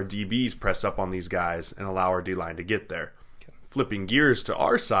important that our DBs press up on these guys and allow our D-line to get there. Flipping gears to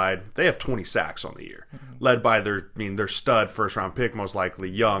our side, they have 20 sacks on the year, led by their stud first-round pick, most likely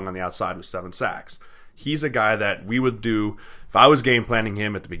Young on the outside with 7 sacks. He's a guy that we would do, if I was game planning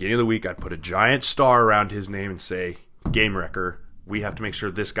him at the beginning of the week, I'd put a giant star around his name and say, game wrecker. We have to make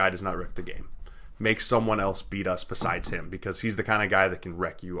sure this guy does not wreck the game. Make someone else beat us besides him, because he's the kind of guy that can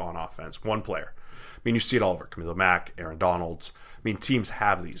wreck you on offense. One player. I mean, you see it all over. Khalil Mack, Aaron Donalds. I mean, teams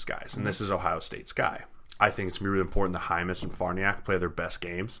have these guys, and this is Ohio State's guy. I think it's going to be really important that Hymas and Farniak play their best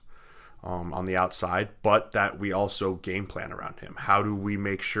games on the outside, but that we also game plan around him. How do we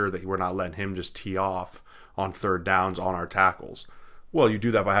make sure that we're not letting him just tee off on 3rd downs on our tackles? Well, you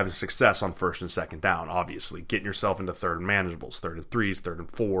do that by having success on 1st and 2nd down, obviously. Getting yourself into 3rd and manageables, 3rd and 3s, 3rd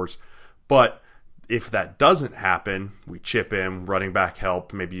and 4s. But if that doesn't happen, we chip him, running back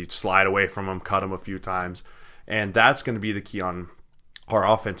help, maybe you slide away from him, cut him a few times. And that's going to be the key on our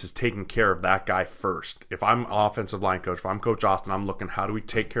offense, is taking care of that guy first. If I'm offensive line coach, if I'm Coach Austin, I'm looking, how do we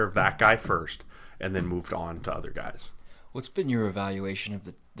take care of that guy first and then move on to other guys? What's been your evaluation of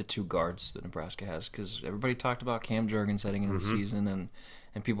the 2 guards that Nebraska has? Because everybody talked about Cam Jurgens heading into the season,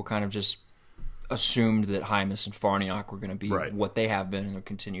 and people kind of just assumed that Hymas and Farniak were going to be what they have been and will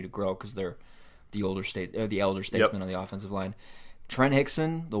continue to grow because they're the elder statesmen on the offensive line. Trent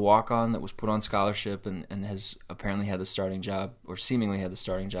Hickson, the walk-on that was put on scholarship and has apparently had the starting job, or seemingly had the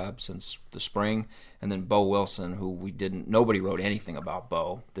starting job since the spring, and then Bo Wilson, who nobody wrote anything about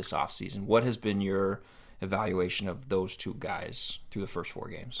Bo this offseason. What has been your evaluation of those 2 guys through the first 4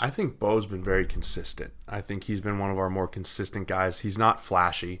 games? I think Bo's been very consistent. I think he's been one of our more consistent guys. He's not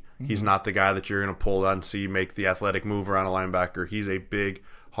flashy. He's not the guy that you're going to pull out and see make the athletic move around a linebacker. He's a big,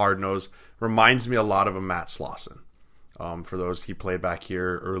 hard-nosed, reminds me a lot of a Matt Slauson. For those, he played back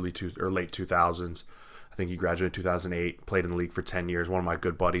here late 2000s. I think he graduated 2008, played in the league for 10 years, one of my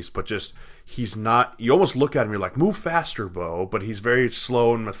good buddies. But just, he's not, you almost look at him, you're like, move faster, Bo. But he's very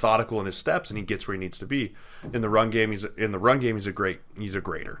slow and methodical in his steps, and he gets where he needs to be. In the run game, he's a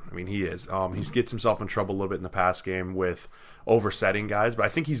grater. I mean, he is. He gets himself in trouble a little bit in the pass game with oversetting guys, but I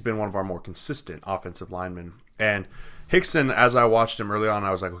think he's been one of our more consistent offensive linemen. And Hickson, as I watched him early on,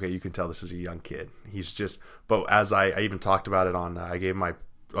 I was like, okay, you can tell this is a young kid. He's just, but as I even talked about it on, I gave my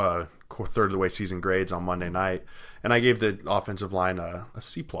third of the way season grades on Monday night, and I gave the offensive line a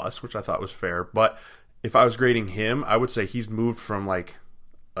C+, which I thought was fair. But if I was grading him, I would say he's moved from like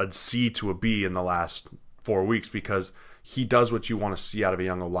a C to a B in the last 4 weeks, because he does what you want to see out of a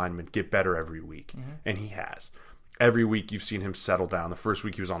young lineman, get better every week, and he has. Every week you've seen him settle down. The first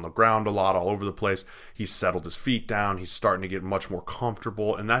week he was on the ground a lot, all over the place. He's settled his feet down. He's starting to get much more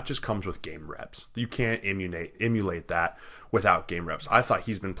comfortable, and that just comes with game reps. You can't emulate that without game reps. I thought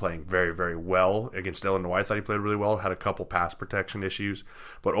he's been playing very, very well against Illinois. I thought he played really well, had a couple pass protection issues.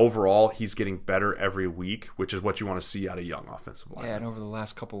 But overall, he's getting better every week, which is what you want to see out of young offensive line. Yeah, and over the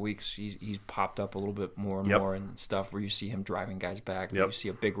last couple of weeks, he's popped up a little bit more and more and stuff where you see him driving guys back. You see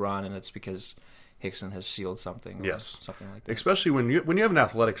a big run, and it's because Hickson has sealed something. Yes. Something like that. Especially when you have an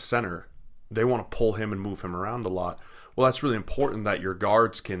athletic center, they want to pull him and move him around a lot. Well, that's really important that your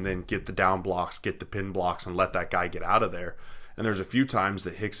guards can then get the down blocks, get the pin blocks, and let that guy get out of there. And there's a few times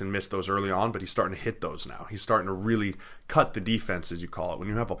that Hickson missed those early on, but he's starting to hit those now. He's starting to really cut the defense, as you call it. When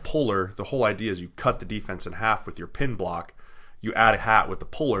you have a puller, the whole idea is you cut the defense in half with your pin block, you add a hat with the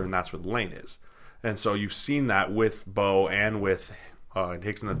puller, and that's where the lane is. And so you've seen that with Bo and with and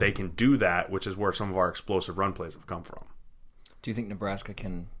Hickson, that they can do that, which is where some of our explosive run plays have come from. Do you think Nebraska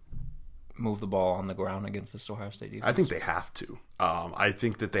can move the ball on the ground against this Ohio State defense? I think they have to. I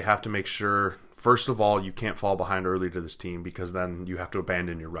think that they have to make sure, first of all, you can't fall behind early to this team, because then you have to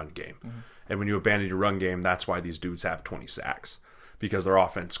abandon your run game. Mm-hmm. And when you abandon your run game, that's why these dudes have 20 sacks, because their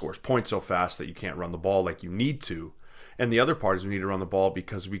offense scores points so fast that you can't run the ball like you need to. And the other part is we need to run the ball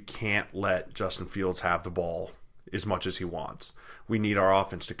because we can't let Justin Fields have the ball as much as he wants. We need our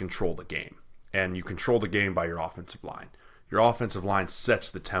offense to control the game. And you control the game by your offensive line. Your offensive line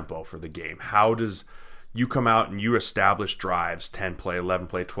sets the tempo for the game. How does you come out and you establish drives, 10-play,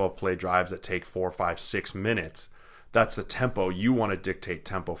 11-play, 12-play drives that take 4, 5, 6 minutes? That's the tempo. You want to dictate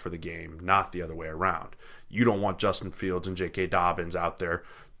tempo for the game, not the other way around. You don't want Justin Fields and J.K. Dobbins out there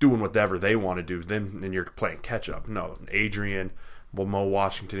doing whatever they want to do. Then you're playing catch-up. No, Adrian, Mo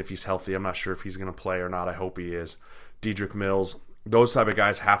Washington, if he's healthy, I'm not sure if he's going to play or not. I hope he is. Dedrick Mills. Those type of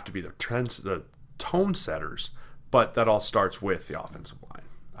guys have to be the tone setters, but that all starts with the offensive line.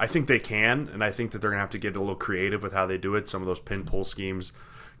 I think they can, and I think that they're going to have to get a little creative with how they do it. Some of those pin-pull schemes,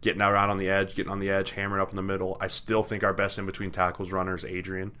 getting out on the edge, hammering up in the middle. I still think our best in-between tackles runner is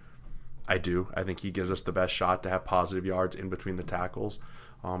Adrian. I do. I think he gives us the best shot to have positive yards in between the tackles.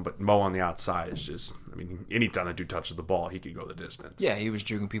 But Mo on the outside is just, I mean, anytime that dude touches the ball, he could go the distance. Yeah, he was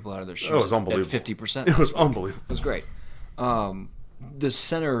juking people out of their shoes. It was unbelievable. At 50%. It was unbelievable. It was great. The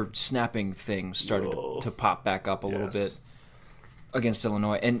center snapping thing started to pop back up a little bit against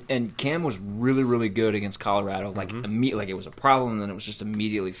Illinois. And Cam was really, really good against Colorado. Like, like it was a problem, and then it was just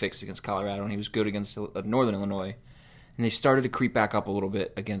immediately fixed against Colorado. And he was good against Northern Illinois. And they started to creep back up a little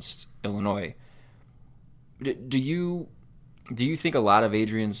bit against Illinois. Do you think a lot of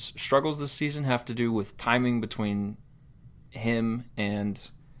Adrian's struggles this season have to do with timing between him and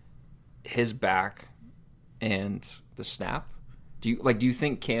his back and the snap? Do you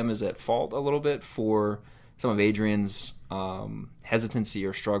think Cam is at fault a little bit for some of Adrian's hesitancy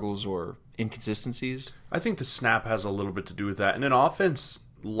or struggles or inconsistencies? I think the snap has a little bit to do with that. And an offense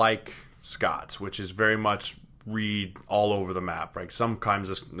like Scott's, which is very much read all over the map, right? Sometimes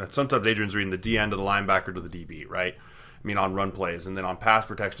Adrian's reading the D end of the linebacker to the DB, right? I mean, on run plays. And then on pass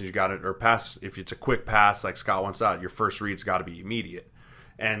protection, you got it, or pass, if it's a quick pass like Scott wants out, your first read's got to be immediate.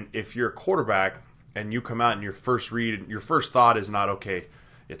 And if you're a quarterback and you come out and your first read, your first thought is not, okay,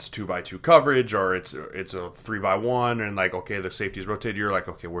 it's 2x2 coverage, or it's a 3x1, and like, okay, the safety's rotated. You're like,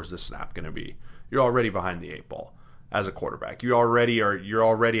 okay, where's this snap going to be? You're already behind the 8 ball as a quarterback. You're already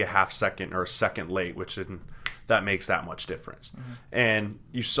a half second or a second late, that makes that much difference. Mm-hmm. And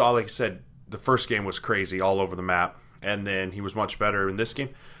you saw, like I said, the first game was crazy all over the map, and then he was much better in this game.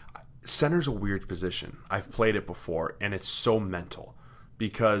 Center's a weird position. I've played it before, and it's so mental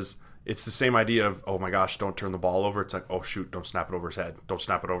because it's the same idea of, oh my gosh, don't turn the ball over. It's like, oh shoot, don't snap it over his head. Don't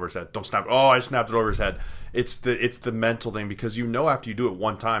snap it over his head. Don't snap. Oh, I snapped it over his head. It's the mental thing, because after you do it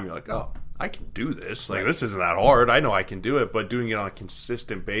one time, you're like, oh, I can do this. Like, this isn't that hard. I know I can do it, but doing it on a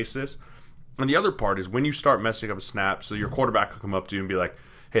consistent basis. And the other part is when you start messing up a snap, so your quarterback will come up to you and be like,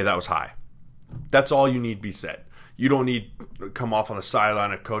 hey, that was high. That's all you need to be said. You don't need to come off on the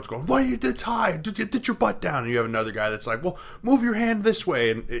sideline and coach going, "Why you did high? Did your butt down?" And you have another guy that's like, "Well, move your hand this way."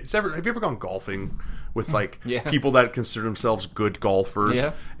 And have you ever gone golfing with people that consider themselves good golfers?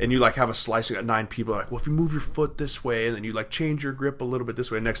 Yeah. And you like have a slice, you got 9 people like, "Well, if you move your foot this way," and then you like change your grip a little bit this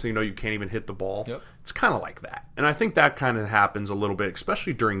way, next thing you know, you can't even hit the ball. Yep. It's kind of like that. And I think that kind of happens a little bit,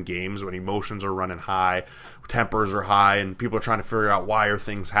 especially during games when emotions are running high, tempers are high, and people are trying to figure out why are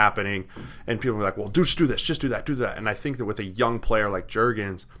things happening. And people are like, well, just do this, just do that, do that. And I think that with a young player like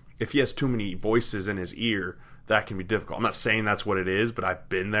Juergens, if he has too many voices in his ear, that can be difficult. I'm not saying that's what it is, but I've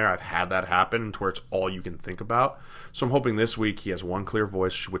been there. I've had that happen to where it's all you can think about. So I'm hoping this week he has one clear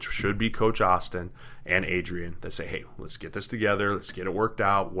voice, which should be Coach Austin and Adrian, that say, hey, let's get this together. Let's get it worked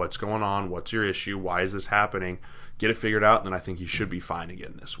out. What's going on? What's your issue? Why is this happening? Get it figured out, and then I think he should be fine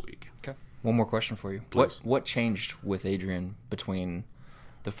again this week. Okay. One more question for you. Please. What changed with Adrian between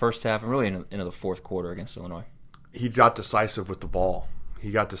the first half and really into the fourth quarter against Illinois? He got decisive with the ball. He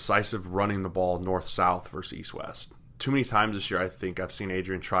got decisive running the ball north-south versus east-west. Too many times this year, I think I've seen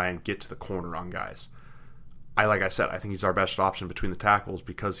Adrian try and get to the corner on guys. Like I said, I think he's our best option between the tackles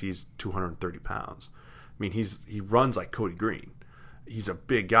because he's 230 pounds. I mean, he runs like Cody Green. He's a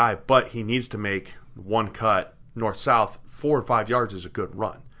big guy, but he needs to make one cut north-south. 4 or 5 yards is a good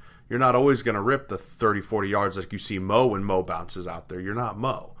run. You're not always going to rip the 30, 40 yards like you see Mo when Mo bounces out there. You're not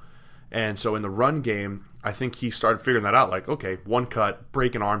Mo. And so in the run game, I think he started figuring that out. Like, okay, one cut,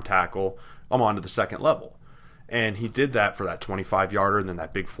 break an arm tackle, I'm on to the second level. And he did that for that 25-yarder and then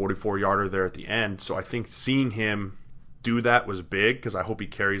that big 44-yarder there at the end. So I think seeing him do that was big because I hope he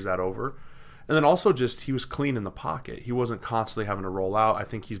carries that over. And then also just he was clean in the pocket. He wasn't constantly having to roll out. I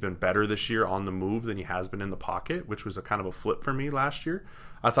think he's been better this year on the move than he has been in the pocket, which was a kind of a flip for me last year.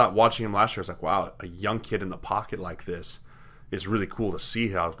 I thought watching him last year, I was like, wow, a young kid in the pocket like this is really cool to see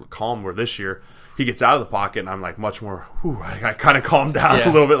how calm. Where this year he gets out of the pocket and I'm like much more, I kind of calmed down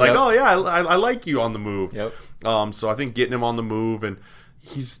a little bit, like, oh yeah, I like you on the move. Yep. So I think getting him on the move, and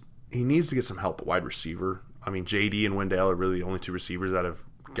he needs to get some help at wide receiver. I mean, JD and Wendell are really the only two receivers that have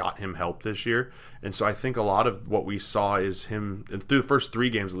got him help this year. And so I think a lot of what we saw is him, through the first 3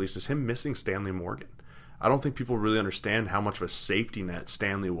 games at least, is him missing Stanley Morgan. I don't think people really understand how much of a safety net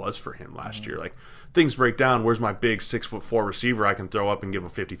Stanley was for him last year. Like, things break down, where's my big 6'4" receiver I can throw up and give a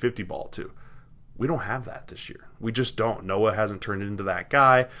 50-50 ball to? We don't have that this year. We just don't. Noah hasn't turned into that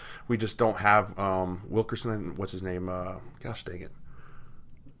guy. We just don't have Wilkerson, what's his name? Gosh dang it.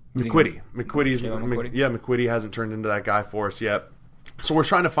 McQuitty. McQuitty hasn't turned into that guy for us yet. So we're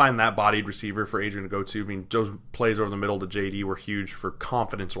trying to find that bodied receiver for Adrian to go to. I mean, those plays over the middle to JD were huge for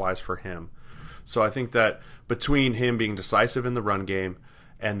confidence-wise for him. So I think that between him being decisive in the run game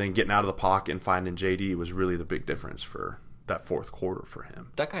and then getting out of the pocket and finding JD was really the big difference for that fourth quarter for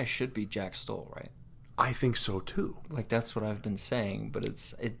him. That guy should be Jack Stoll, right? I think so too. Like, that's what I've been saying, but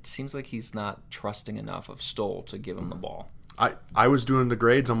it seems like he's not trusting enough of Stoll to give him the ball. I was doing the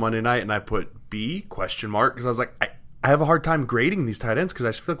grades on Monday night and I put B ? Because I was like, I have a hard time grading these tight ends because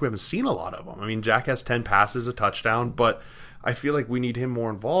I feel like we haven't seen a lot of them. I mean, Jack has 10 passes, a touchdown, but I feel like we need him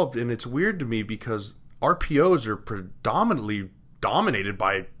more involved. And it's weird to me because RPOs are predominantly dominated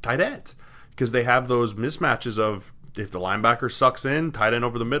by tight ends because they have those mismatches of if the linebacker sucks in, tight end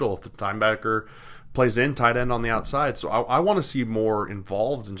over the middle. If the linebacker plays in, tight end on the outside. So I want to see more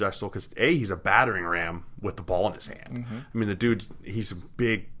involved in Jack Stoll because, A, he's a battering ram with the ball in his hand. Mm-hmm. I mean, the dude, he's a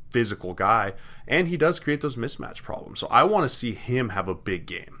big physical guy, and he does create those mismatch problems. So I want to see him have a big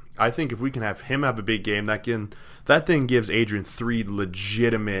game. I think if we can have him have a big game, that thing gives Adrian 3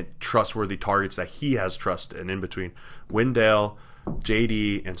 legitimate, trustworthy targets that he has trust in between Wendell,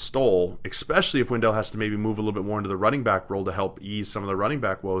 JD, and Stoll, especially if Wendell has to maybe move a little bit more into the running back role to help ease some of the running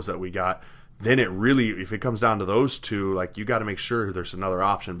back woes that we got. Then it really, if it comes down to those two, like, you got to make sure there's another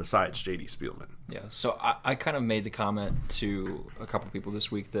option besides J.D. Spielman. Yeah, so I kind of made the comment to a couple of people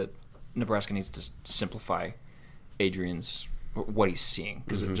this week that Nebraska needs to simplify what he's seeing,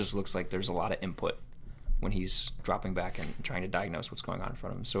 because it just looks like there's a lot of input when he's dropping back and trying to diagnose what's going on in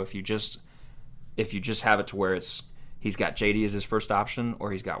front of him. So if you just have it to where he's got J.D. as his first option,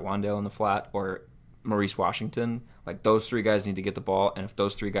 or he's got Wandale in the flat, or Maurice Washington, like, those 3 guys need to get the ball, and if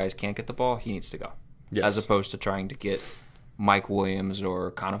those 3 guys can't get the ball, he needs to go. Yes. As opposed to trying to get Mike Williams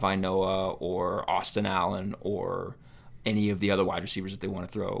or Conavai Noah or Austin Allen or any of the other wide receivers that they want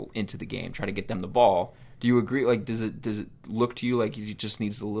to throw into the game, try to get them the ball. Do you agree? Like, does it look to you like he just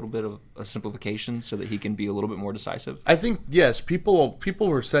needs a little bit of a simplification so that he can be a little bit more decisive? I think, yes. People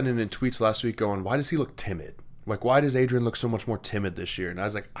were sending in tweets last week going, why does he look timid? Like, why does Adrian look so much more timid this year? And I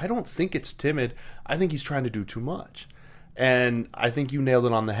was like, I don't think it's timid. I think he's trying to do too much. And I think you nailed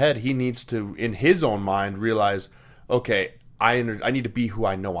it on the head. He needs to, in his own mind, realize, okay, I need to be who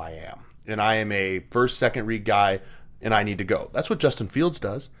I know I am. And I am a first, second read guy, and I need to go. That's what Justin Fields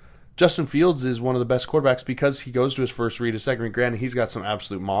does. Justin Fields is one of the best quarterbacks because he goes to his first read, his second read. Granted, he's got some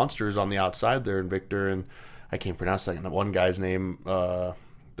absolute monsters on the outside there, and Victor, and I can't pronounce that one guy's name, the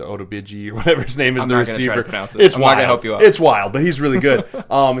Odobiji or whatever his name is, the receiver. I'm not going to try to pronounce it. I'm not going to help you out. It's wild, but he's really good.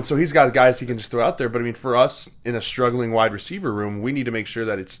 And so he's got guys he can just throw out there. But I mean, for us in a struggling wide receiver room, we need to make sure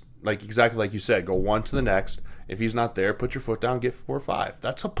that it's like exactly like you said, go one to the next. If he's not there, put your foot down, get 4 or 5.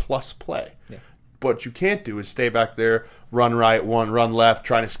 That's a plus play. Yeah. But what you can't do is stay back there, run right, run left,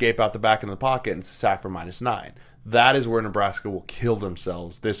 try and escape out the back into the pocket and sack for -9. That is where Nebraska will kill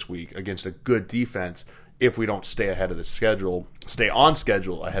themselves this week against a good defense if we don't stay on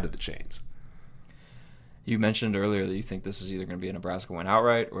schedule ahead of the chains. You mentioned earlier that you think this is either going to be a Nebraska win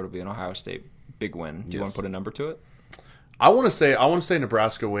outright or it'll be an Ohio State big win. Do you want to put a number to it? I want to say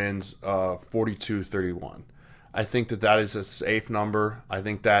Nebraska wins 42-31. I think that is a safe number. I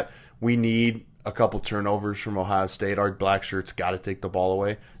think that we need a couple turnovers from Ohio State. Our black shirts got to take the ball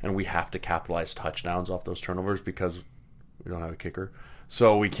away, and we have to capitalize touchdowns off those turnovers because we don't have a kicker.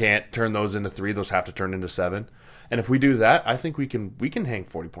 So we can't turn those into 3. Those have to turn into 7. And if we do that, I think we can hang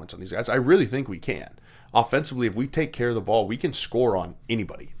 40 points on these guys. I really think we can. Offensively, if we take care of the ball, we can score on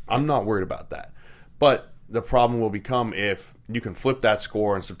anybody. I'm not worried about that. But the problem will become if you can flip that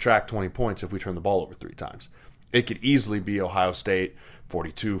score and subtract 20 points if we turn the ball over 3 times. It could easily be Ohio State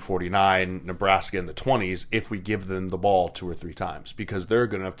 42, 49, Nebraska in the 20s if we give them the ball 2 or 3 times because they're a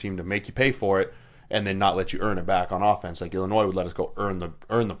good enough team to make you pay for it. and then not let you earn it back on offense. Like Illinois would let us go earn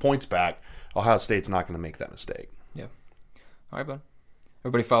the points back. Ohio State's not going to make that mistake. Yeah. All right, bud.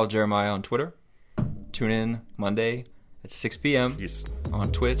 Everybody follow Jeremiah on Twitter. Tune in Monday at 6 p.m. Yes.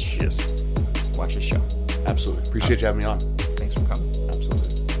 On Twitch. Yes. Watch the show. Absolutely. Appreciate you having me on. Thanks for coming. Absolutely.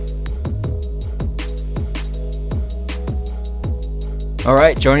 All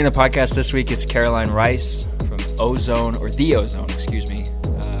right, joining the podcast this week, it's Caroline Rice from Ozone, or The Ozone, excuse me.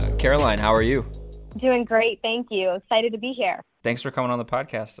 Caroline, how are you? Doing great, thank you. Excited to be here. Thanks for coming on the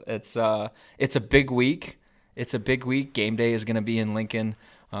podcast. It's a big week. It's a big week. Game day is going to be in Lincoln.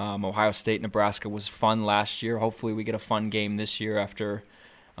 Ohio State, Nebraska was fun last year. Hopefully we get a fun game this year after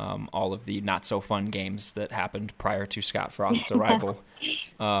all of the not-so-fun games that happened prior to Scott Frost's arrival.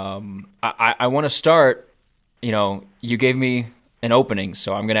 I want to start, you gave me an opening,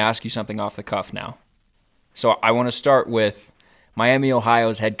 so I'm going to ask you something off the cuff now. So I want to start with Miami,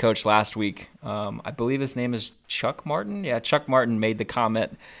 Ohio's head coach last week. I believe his name is Chuck Martin. Yeah, Chuck Martin made the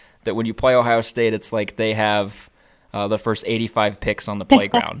comment that when you play Ohio State, it's like they have the first 85 picks on the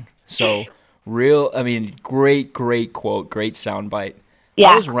playground. So great quote, great soundbite. Yeah.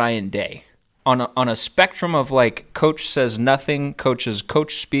 How was Ryan Day? On a spectrum of like coach says nothing, coach's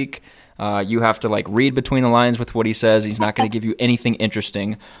coach speak, you have to like read between the lines with what he says. He's not going to give you anything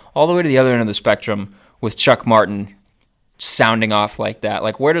interesting. All the way to the other end of the spectrum with Chuck Martin sounding off like that.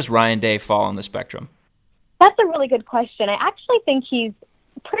 Like, where does Ryan Day fall on the spectrum? That's a really good question. I actually think he's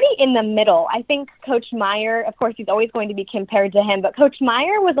pretty in the middle. I think Coach Meyer, of course, he's always going to be compared to him, but Coach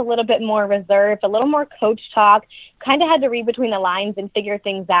Meyer was a little bit more reserved, a little more coach talk, kind of had to read between the lines and figure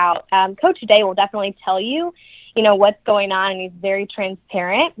things out. Coach Day will definitely tell you, what's going on, and he's very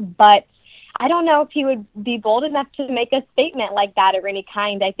transparent, but I don't know if he would be bold enough to make a statement like that of any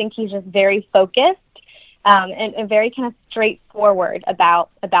kind. I think he's just very focused and very kind of straightforward about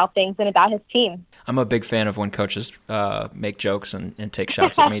things and about his team. I'm a big fan of when coaches make jokes and take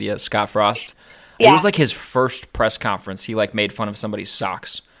shots at media. Scott Frost, Yeah. It was like his first press conference. He like made fun of somebody's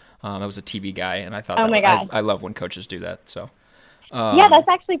socks. It was a TV guy, and I thought, I love when coaches do that. So. Yeah, that's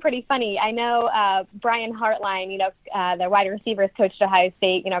actually pretty funny. I know Brian Hartline, the wide receivers coach at Ohio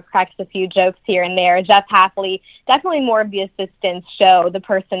State, cracks a few jokes here and there. Jeff Hafley, definitely more of the assistants show the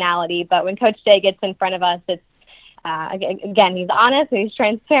personality. But when Coach Day gets in front of us, it's, again, he's honest, he's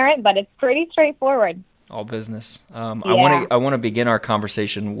transparent, but it's pretty straightforward. All business. Yeah. I want to begin our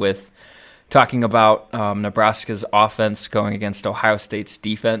conversation with talking about Nebraska's offense going against Ohio State's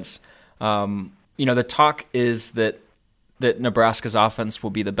defense. The talk is that Nebraska's offense will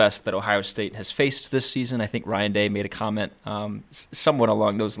be the best that Ohio State has faced this season. I think Ryan Day made a comment somewhat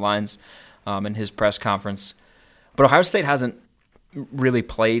along those lines in his press conference. But Ohio State hasn't really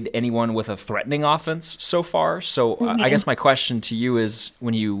played anyone with a threatening offense so far. So I guess my question to you is,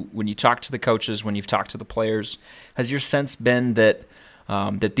 when you talk to the coaches, when you've talked to the players, has your sense been that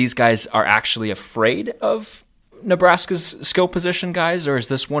these guys are actually afraid of Nebraska's skill position guys, or is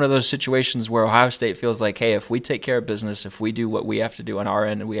this one of those situations where Ohio State feels like, hey, if we take care of business, if we do what we have to do on our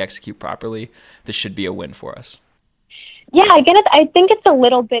end and we execute properly, this should be a win for us? Yeah, I think it's a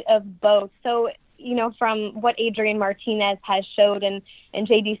little bit of both. So, from what Adrian Martinez has showed and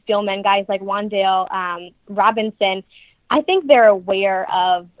J.D. Spielman, guys like Wandale Robinson, I think they're aware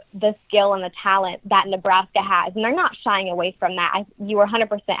of the skill and the talent that Nebraska has, and they're not shying away from that. You were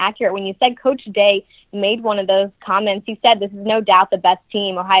 100% accurate when you said Coach Day made one of those comments. He said this is no doubt the best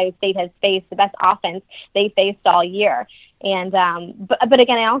team Ohio State has faced, the best offense they faced all year. And but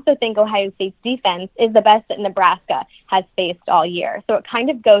again, I also think Ohio State's defense is the best that Nebraska has faced all year. So it kind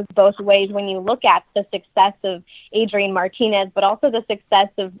of goes both ways when you look at the success of Adrian Martinez, but also the success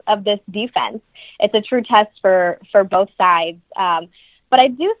of this defense. It's a true test for both sides. But I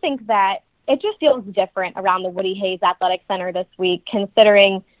do think that it just feels different around the Woody Hayes Athletic Center this week,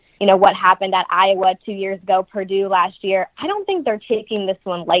 considering, what happened at Iowa 2 years ago, Purdue last year. I don't think they're taking this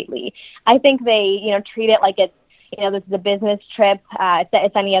one lightly. I think they, treat it like it's, this is a business trip,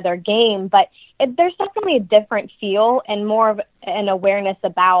 it's any other game, but there's definitely a different feel and more of an awareness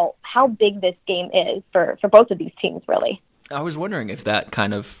about how big this game is for both of these teams, really. I was wondering if that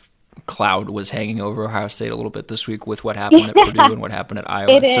kind of cloud was hanging over Ohio State a little bit this week with what happened at Purdue and what happened at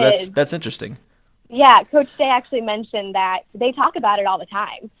Iowa. That's interesting. Yeah, Coach Day actually mentioned that they talk about it all the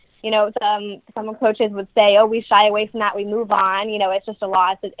time. Some coaches would say, "Oh, we shy away from that, we move on. It's just a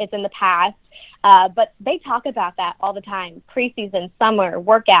loss. It's in the past." But they talk about that all the time: preseason, summer,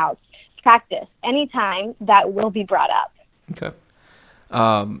 workouts, practice. Anytime that will be brought up. Okay.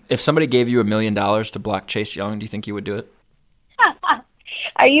 If somebody gave you $1 million to block Chase Young, do you think you would do it?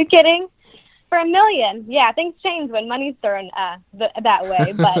 Are you kidding? For $1 million, yeah, things change when money's thrown that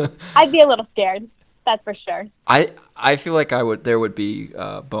way. But I'd be a little scared. That's for sure. I feel like there would be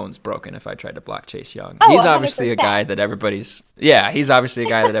bones broken if I tried to block Chase Young. Oh, he's obviously 100%. a guy that everybody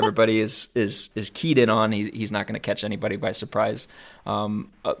is keyed in on. He's not going to catch anybody by surprise.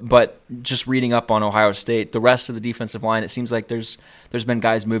 But just reading up on Ohio State, the rest of the defensive line, it seems like there's been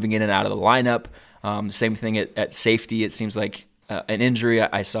guys moving in and out of the lineup. Same thing at safety. It seems like an injury.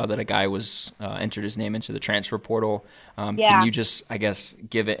 I saw that a guy was entered his name into the transfer portal. Can you just, I guess,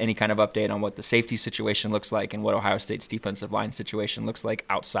 give it any kind of update on what the safety situation looks like and what Ohio State's defensive line situation looks like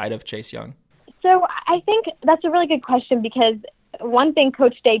outside of Chase Young? So I think that's a really good question, because one thing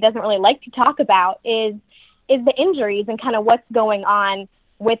Coach Day doesn't really like to talk about is the injuries and kind of what's going on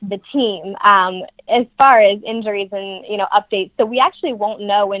with the team as far as injuries and, updates. So we actually won't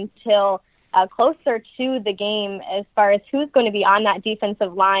know until closer to the game as far as who's going to be on that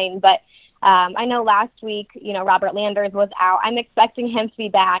defensive line. But I know last week, Robert Landers was out. I'm expecting him to be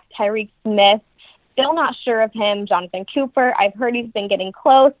back. Tyreek Smith, still not sure of him. Jonathan Cooper, I've heard he's been getting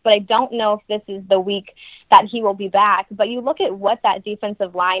close, but I don't know if this is the week that he will be back. But you look at what that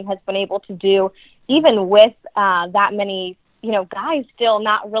defensive line has been able to do, even with that many guys still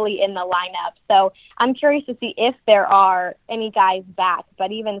not really in the lineup. So I'm curious to see if there are any guys back,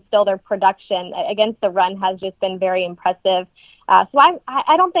 but even still their production against the run has just been very impressive. So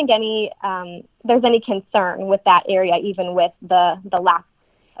I don't think there's any concern with that area, even with the lack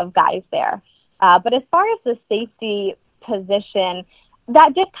of guys there. But as far as the safety position,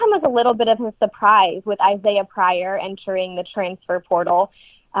 that did come as a little bit of a surprise with Isaiah Pryor entering the transfer portal.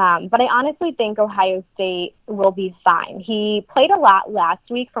 But I honestly think Ohio State will be fine. He played a lot last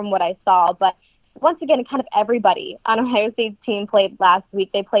week from what I saw, but once again, kind of everybody on Ohio State's team played last week.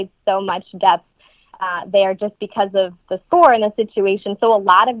 They played so much depth there just because of the score and the situation. So a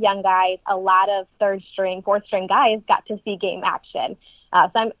lot of young guys, a lot of third string, fourth string guys got to see game action.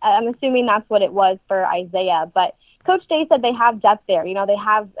 So I'm assuming that's what it was for Isaiah. But Coach Day said they have depth there. They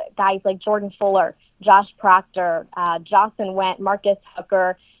have guys like Jordan Fuller, Josh Proctor, Jocelyn Went, Marcus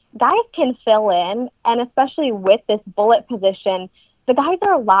Hooker. Guys can fill in, and especially with this bullet position, the guys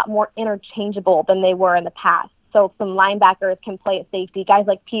are a lot more interchangeable than they were in the past. So some linebackers can play at safety. Guys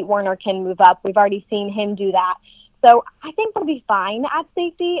like Pete Werner can move up. We've already seen him do that. So I think they'll be fine at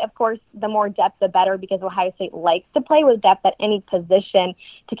safety. Of course, the more depth, the better, because Ohio State likes to play with depth at any position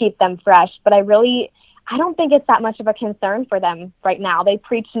to keep them fresh. But I don't think it's that much of a concern for them right now. They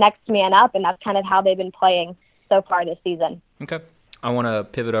preach next man up, and that's kind of how they've been playing so far this season. Okay. I want to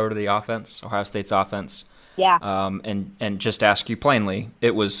pivot over to the offense, Ohio State's offense. Yeah. And just ask you plainly,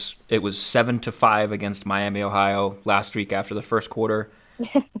 it was 7-5 against Miami, Ohio last week after the first quarter.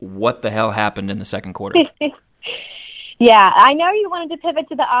 What the hell happened in the second quarter? Yeah, I know you wanted to pivot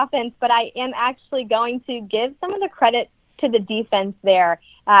to the offense, but I am actually going to give some of the credit to the defense there.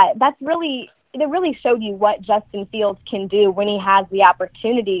 It really showed you what Justin Fields can do when he has the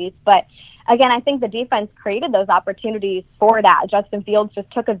opportunities. But again, I think the defense created those opportunities for that. Justin Fields just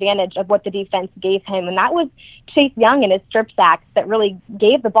took advantage of what the defense gave him, and that was Chase Young and his strip sacks that really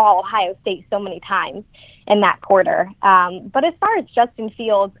gave the ball Ohio State so many times in that quarter. But as far as Justin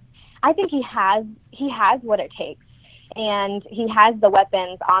Fields, I think he has what it takes. And he has the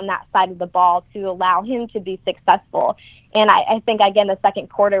weapons on that side of the ball to allow him to be successful. And I think, again, the second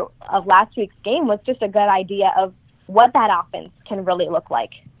quarter of last week's game was just a good idea of what that offense can really look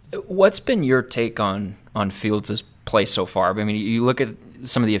like. What's been your take on Fields' play so far? I mean, you look at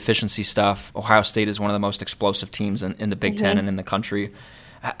some of the efficiency stuff. Ohio State is one of the most explosive teams in the Big Ten and in the country.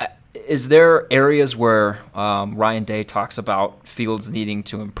 Is there areas where Ryan Day talks about Fields needing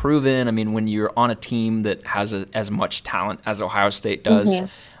to improve in? I mean, when you're on a team that has as much talent as Ohio State does,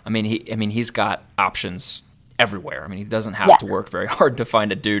 he's got options everywhere. I mean, he doesn't have to work very hard to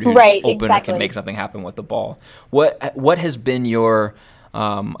find a dude who's open and can make something happen with the ball. What has been your,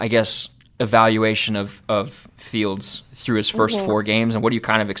 evaluation of Fields through his first 4 games, and what do you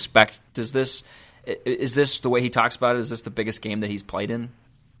kind of expect? Is this the way he talks about it? Is this the biggest game that he's played in?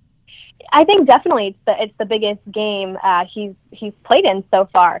 I think definitely it's the biggest game he's played in so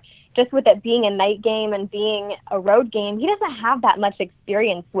far. Just with it being a night game and being a road game, he doesn't have that much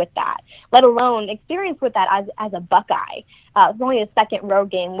experience with that, let alone experience with that as a Buckeye. It's only his second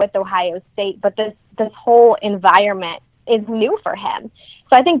road game with Ohio State, but this whole environment is new for him.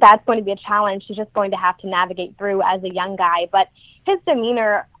 So I think that's going to be a challenge he's just going to have to navigate through as a young guy. But his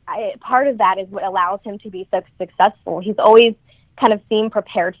demeanor, part of that is what allows him to be so successful. He's always kind of seemed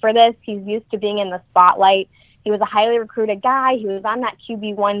prepared for this. He's used to being in the spotlight. He was a highly recruited guy. He was on that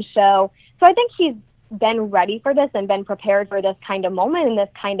QB1 show. So I think been ready for this and been prepared for this kind of moment in this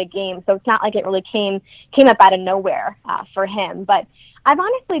kind of game. So it's not like it really came up out of nowhere for him. But I've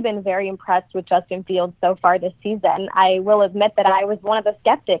honestly been very impressed with Justin Fields so far this season. I will admit that I was one of the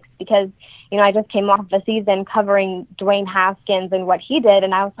skeptics because, I just came off the season covering Dwayne Haskins and what he did,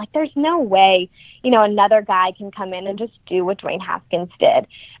 and I was like, there's no way, another guy can come in and just do what Dwayne Haskins did.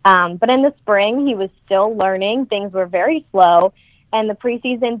 But in the spring, he was still learning. Things were very slow, and the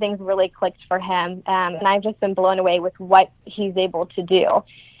preseason, things really clicked for him, and I've just been blown away with what he's able to do.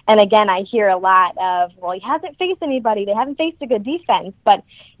 And again, I hear a lot of, well, he hasn't faced anybody. They haven't faced a good defense. But,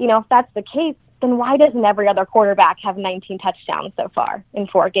 if that's the case, then why doesn't every other quarterback have 19 touchdowns so far in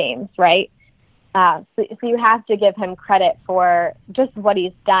 4 games, right? So you have to give him credit for just what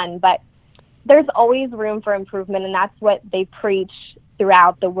he's done. But there's always room for improvement, and that's what they preach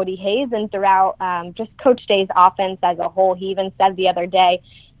throughout the Woody Hayes and throughout just Coach Day's offense as a whole. He even said the other day,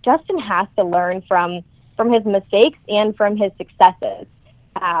 Justin has to learn from his mistakes and from his successes.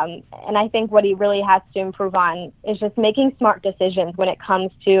 And I think what he really has to improve on is just making smart decisions when it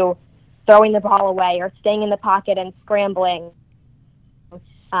comes to throwing the ball away or staying in the pocket and scrambling,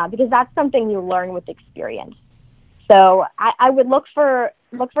 because that's something you learn with experience. So I would look for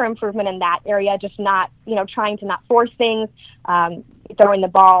improvement in that area, just not, trying to not force things, throwing the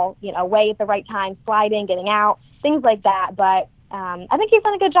ball, away at the right time, sliding, getting out, things like that. But I think he's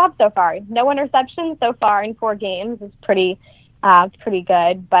done a good job so far. No interceptions so far in 4 games is pretty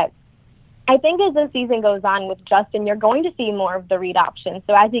good. But I think as the season goes on with Justin, you're going to see more of the read option.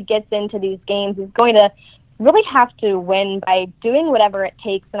 So as he gets into these games, he's going to really have to win by doing whatever it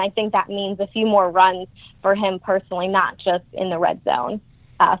takes. And I think that means a few more runs for him personally, not just in the red zone.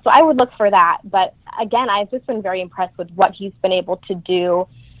 So I would look for that. But again, I've just been very impressed with what he's been able to do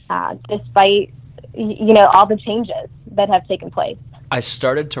despite, all the changes that have taken place. I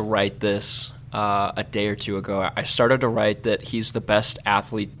started to write this a day or two ago. I started to write that he's the best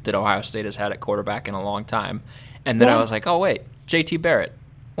athlete that Ohio State has had at quarterback in a long time. And then I was like, oh, wait, J.T. Barrett.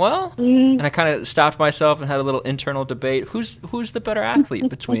 Well, and I kind of stopped myself and had a little internal debate. Who's the better athlete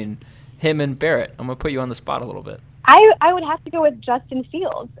between him and Barrett? I'm going to put you on the spot a little bit. I would have to go with Justin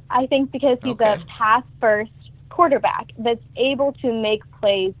Fields. I think because he's a pass-first quarterback that's able to make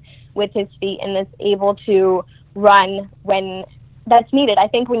plays with his feet and that's able to run when that's needed. I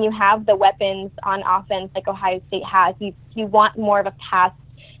think when you have the weapons on offense like Ohio State has, you want more of a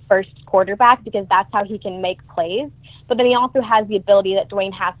pass-first quarterback because that's how he can make plays. But then he also has the ability that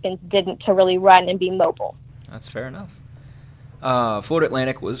Dwayne Haskins didn't to really run and be mobile. That's fair enough. Florida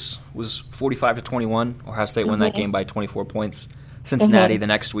Atlantic was 45-21. Ohio State won that game by 24 points. Cincinnati the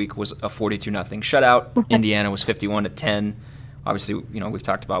next week was a 42-0 shutout. Indiana was 51-10. Obviously, we've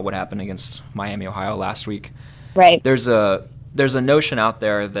talked about what happened against Miami, Ohio last week. Right. There's a notion out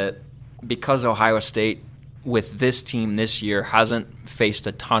there that because Ohio State with this team this year hasn't faced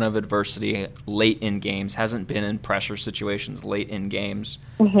a ton of adversity late in games, hasn't been in pressure situations late in games,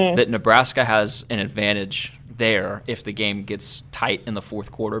 that Nebraska has an advantage there if the game gets tight in the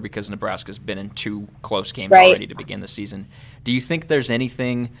fourth quarter because Nebraska's been in 2 close games already to begin the season. Do you think there's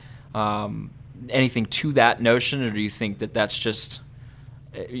anything to that notion, or do you think that that's just,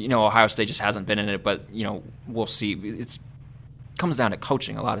 Ohio State just hasn't been in it, but, we'll see. It comes down to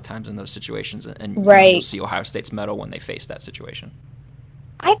coaching a lot of times in those situations, and you'll see Ohio State's mettle when they face that situation.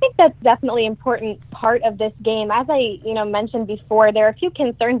 I think that's definitely an important part of this game. As I, mentioned before, there are a few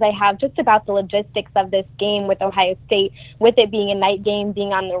concerns I have just about the logistics of this game with Ohio State, with it being a night game,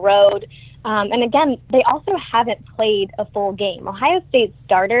 being on the road. And again, they also haven't played a full game. Ohio State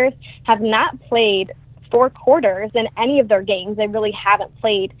starters have not played 4 quarters in any of their games. They really haven't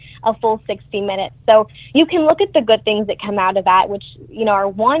played a full 60 minutes. So you can look at the good things that come out of that, which, are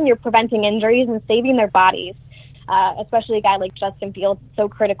one, you're preventing injuries and saving their bodies. Especially a guy like Justin Fields, so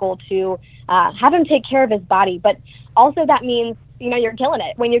critical to have him take care of his body. But also that means, you're killing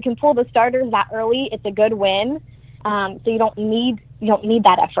it. When you can pull the starters that early, it's a good win. So you don't need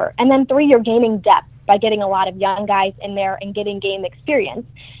that effort. And then 3, you're gaining depth by getting a lot of young guys in there and getting game experience.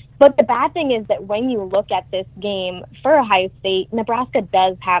 But the bad thing is that when you look at this game for Ohio State, Nebraska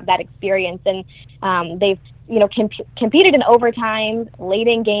does have that experience, and they've competed in overtime, late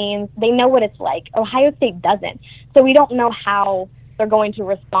in games. They know what it's like. Ohio State doesn't. So we don't know how they're going to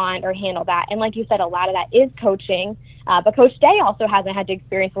respond or handle that. And like you said, a lot of that is coaching. But Coach Day also hasn't had to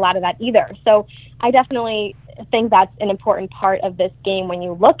experience a lot of that either. So I definitely think that's an important part of this game when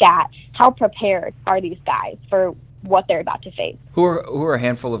you look at how prepared are these guys for what they're about to face. Who are a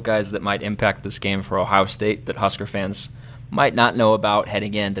handful of guys that might impact this game for Ohio State that Husker fans might not know about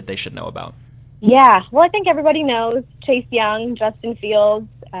heading in that they should know about? Yeah, well, I think everybody knows Chase Young, Justin Fields,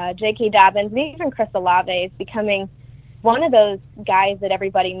 J.K. Dobbins, and even Chris Olave is becoming one of those guys that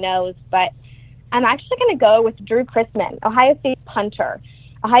everybody knows. But I'm actually going to go with Drew Chrisman, Ohio State punter.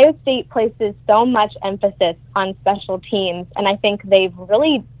 Ohio State places so much emphasis on special teams, and I think they've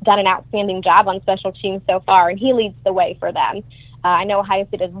really done an outstanding job on special teams so far, and he leads the way for them. I know Ohio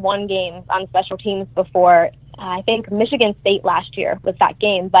State has won games on special teams before. I think Michigan State last year was that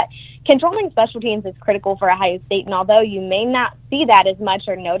game, but controlling special teams is critical for Ohio State, and although you may not see that as much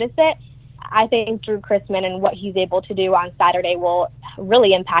or notice it, I think Drew Chrisman and what he's able to do on Saturday will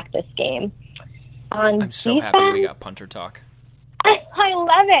really impact this game. I'm so happy we got punter talk. I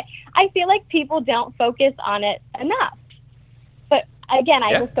love it. I feel like people don't focus on it enough. But again,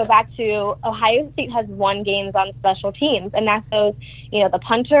 I just go back to Ohio State has won games on special teams, and that's those, the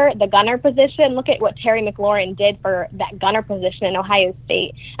punter, the gunner position. Look at what Terry McLaurin did for that gunner position in Ohio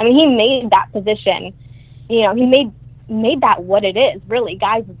State. I mean, he made that position, he made that what it is, really.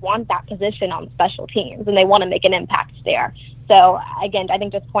 Guys want that position on special teams, and they want to make an impact there. So, again, I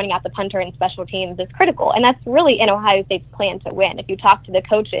think just pointing out the punter in special teams is critical, and that's really in Ohio State's plan to win. If you talk to the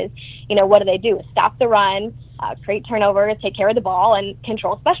coaches, what do? Stop the run, create turnovers, take care of the ball, and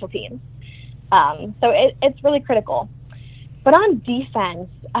control special teams. So it's really critical. But on defense,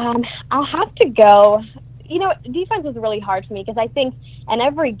 I'll have to go. Defense is really hard for me because I think in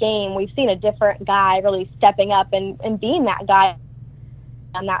every game we've seen a different guy really stepping up and being that guy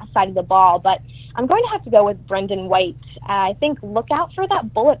on that side of the ball. But I'm going to have to go with Brendan White. I think look out for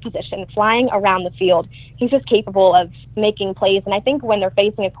that bullet position flying around the field. He's just capable of making plays. And I think when they're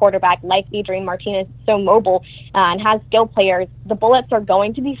facing a quarterback like Adrian Martinez, so mobile and has skill players, the bullets are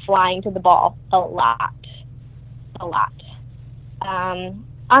going to be flying to the ball a lot. On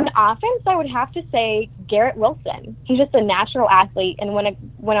offense, I would have to say Garrett Wilson. He's just a natural athlete, and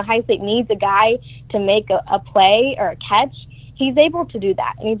when Ohio State needs a guy to make a play or a catch, he's able to do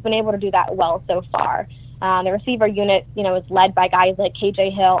that, and he's been able to do that well so far. The receiver unit, is led by guys like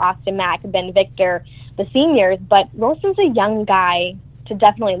KJ Hill, Austin Mack, Ben Victor, the seniors, but Wilson's a young guy to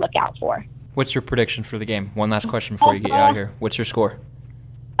definitely look out for. What's your prediction for the game? One last question before you get out of here. What's your score?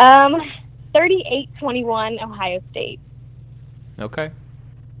 38-21 Ohio State. Okay.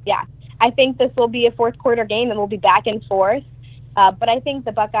 Yeah, I think this will be a fourth quarter game and we'll be back and forth. But I think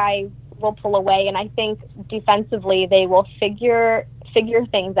the Buckeyes will pull away, and I think defensively they will figure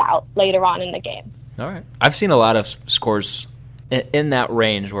things out later on in the game. All right. I've seen a lot of scores in that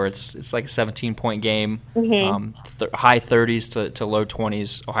range where it's like a 17-point game, high 30s to low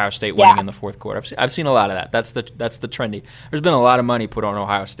 20s, Ohio State winning in the fourth quarter. I've seen a lot of that. That's the trendy. There's been a lot of money put on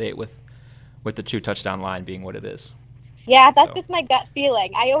Ohio State with the 2-touchdown line being what it is. Yeah, that's just my gut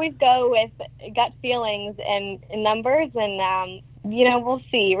feeling. I always go with gut feelings and numbers, and, we'll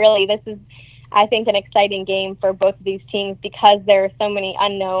see. Really, this is, I think, an exciting game for both of these teams because there are so many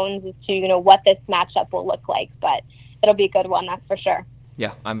unknowns as to, what this matchup will look like. But it'll be a good one, that's for sure.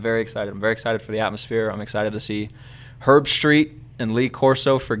 Yeah, I'm very excited. I'm very excited for the atmosphere. I'm excited to see Herb Street and Lee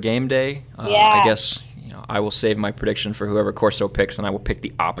Corso for game day. I guess I will save my prediction for whoever Corso picks, and I will pick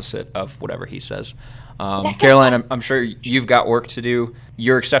the opposite of whatever he says. Caroline, I'm sure you've got work to do.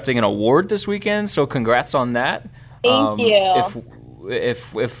 You're accepting an award this weekend, so congrats on that. Thank you.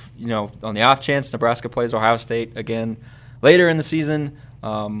 If on the off chance Nebraska plays Ohio State again later in the season,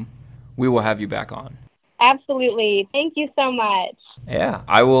 we will have you back on. Absolutely. Thank you so much. Yeah,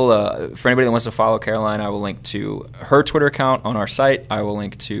 I will. For anybody that wants to follow Caroline, I will link to her Twitter account on our site. I will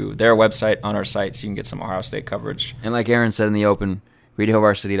link to their website on our site so you can get some Ohio State coverage. And like Aaron said in the open, read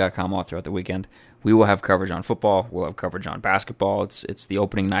Varsity.com all throughout the weekend. We will have coverage on football. We'll have coverage on basketball. It's the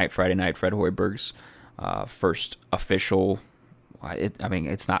opening night, Friday night, Fred Hoiberg's first official.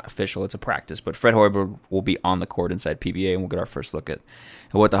 It's not official. It's a practice. But Fred Hoiberg will be on the court inside PBA, and we'll get our first look at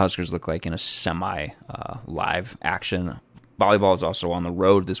what the Huskers look like in a semi-live action. Volleyball is also on the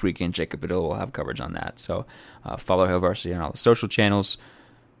road this weekend. Jacob Badilla will have coverage on that. So follow Hail Varsity on all the social channels.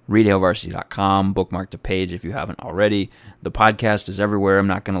 Read HailVarsity.com. Bookmark the page if you haven't already. The podcast is everywhere. I'm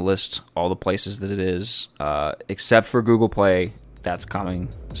not going to list all the places that it is, except for Google Play. That's coming.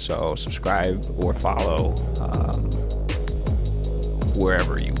 So subscribe or follow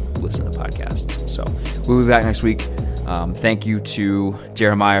wherever you listen to podcasts. So we'll be back next week. Thank you to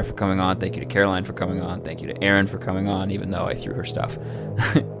Jeremiah for coming on. Thank you to Caroline for coming on. Thank you to Erin for coming on, even though I threw her stuff.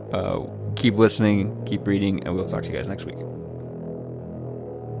 Keep listening, keep reading, and we'll talk to you guys next week.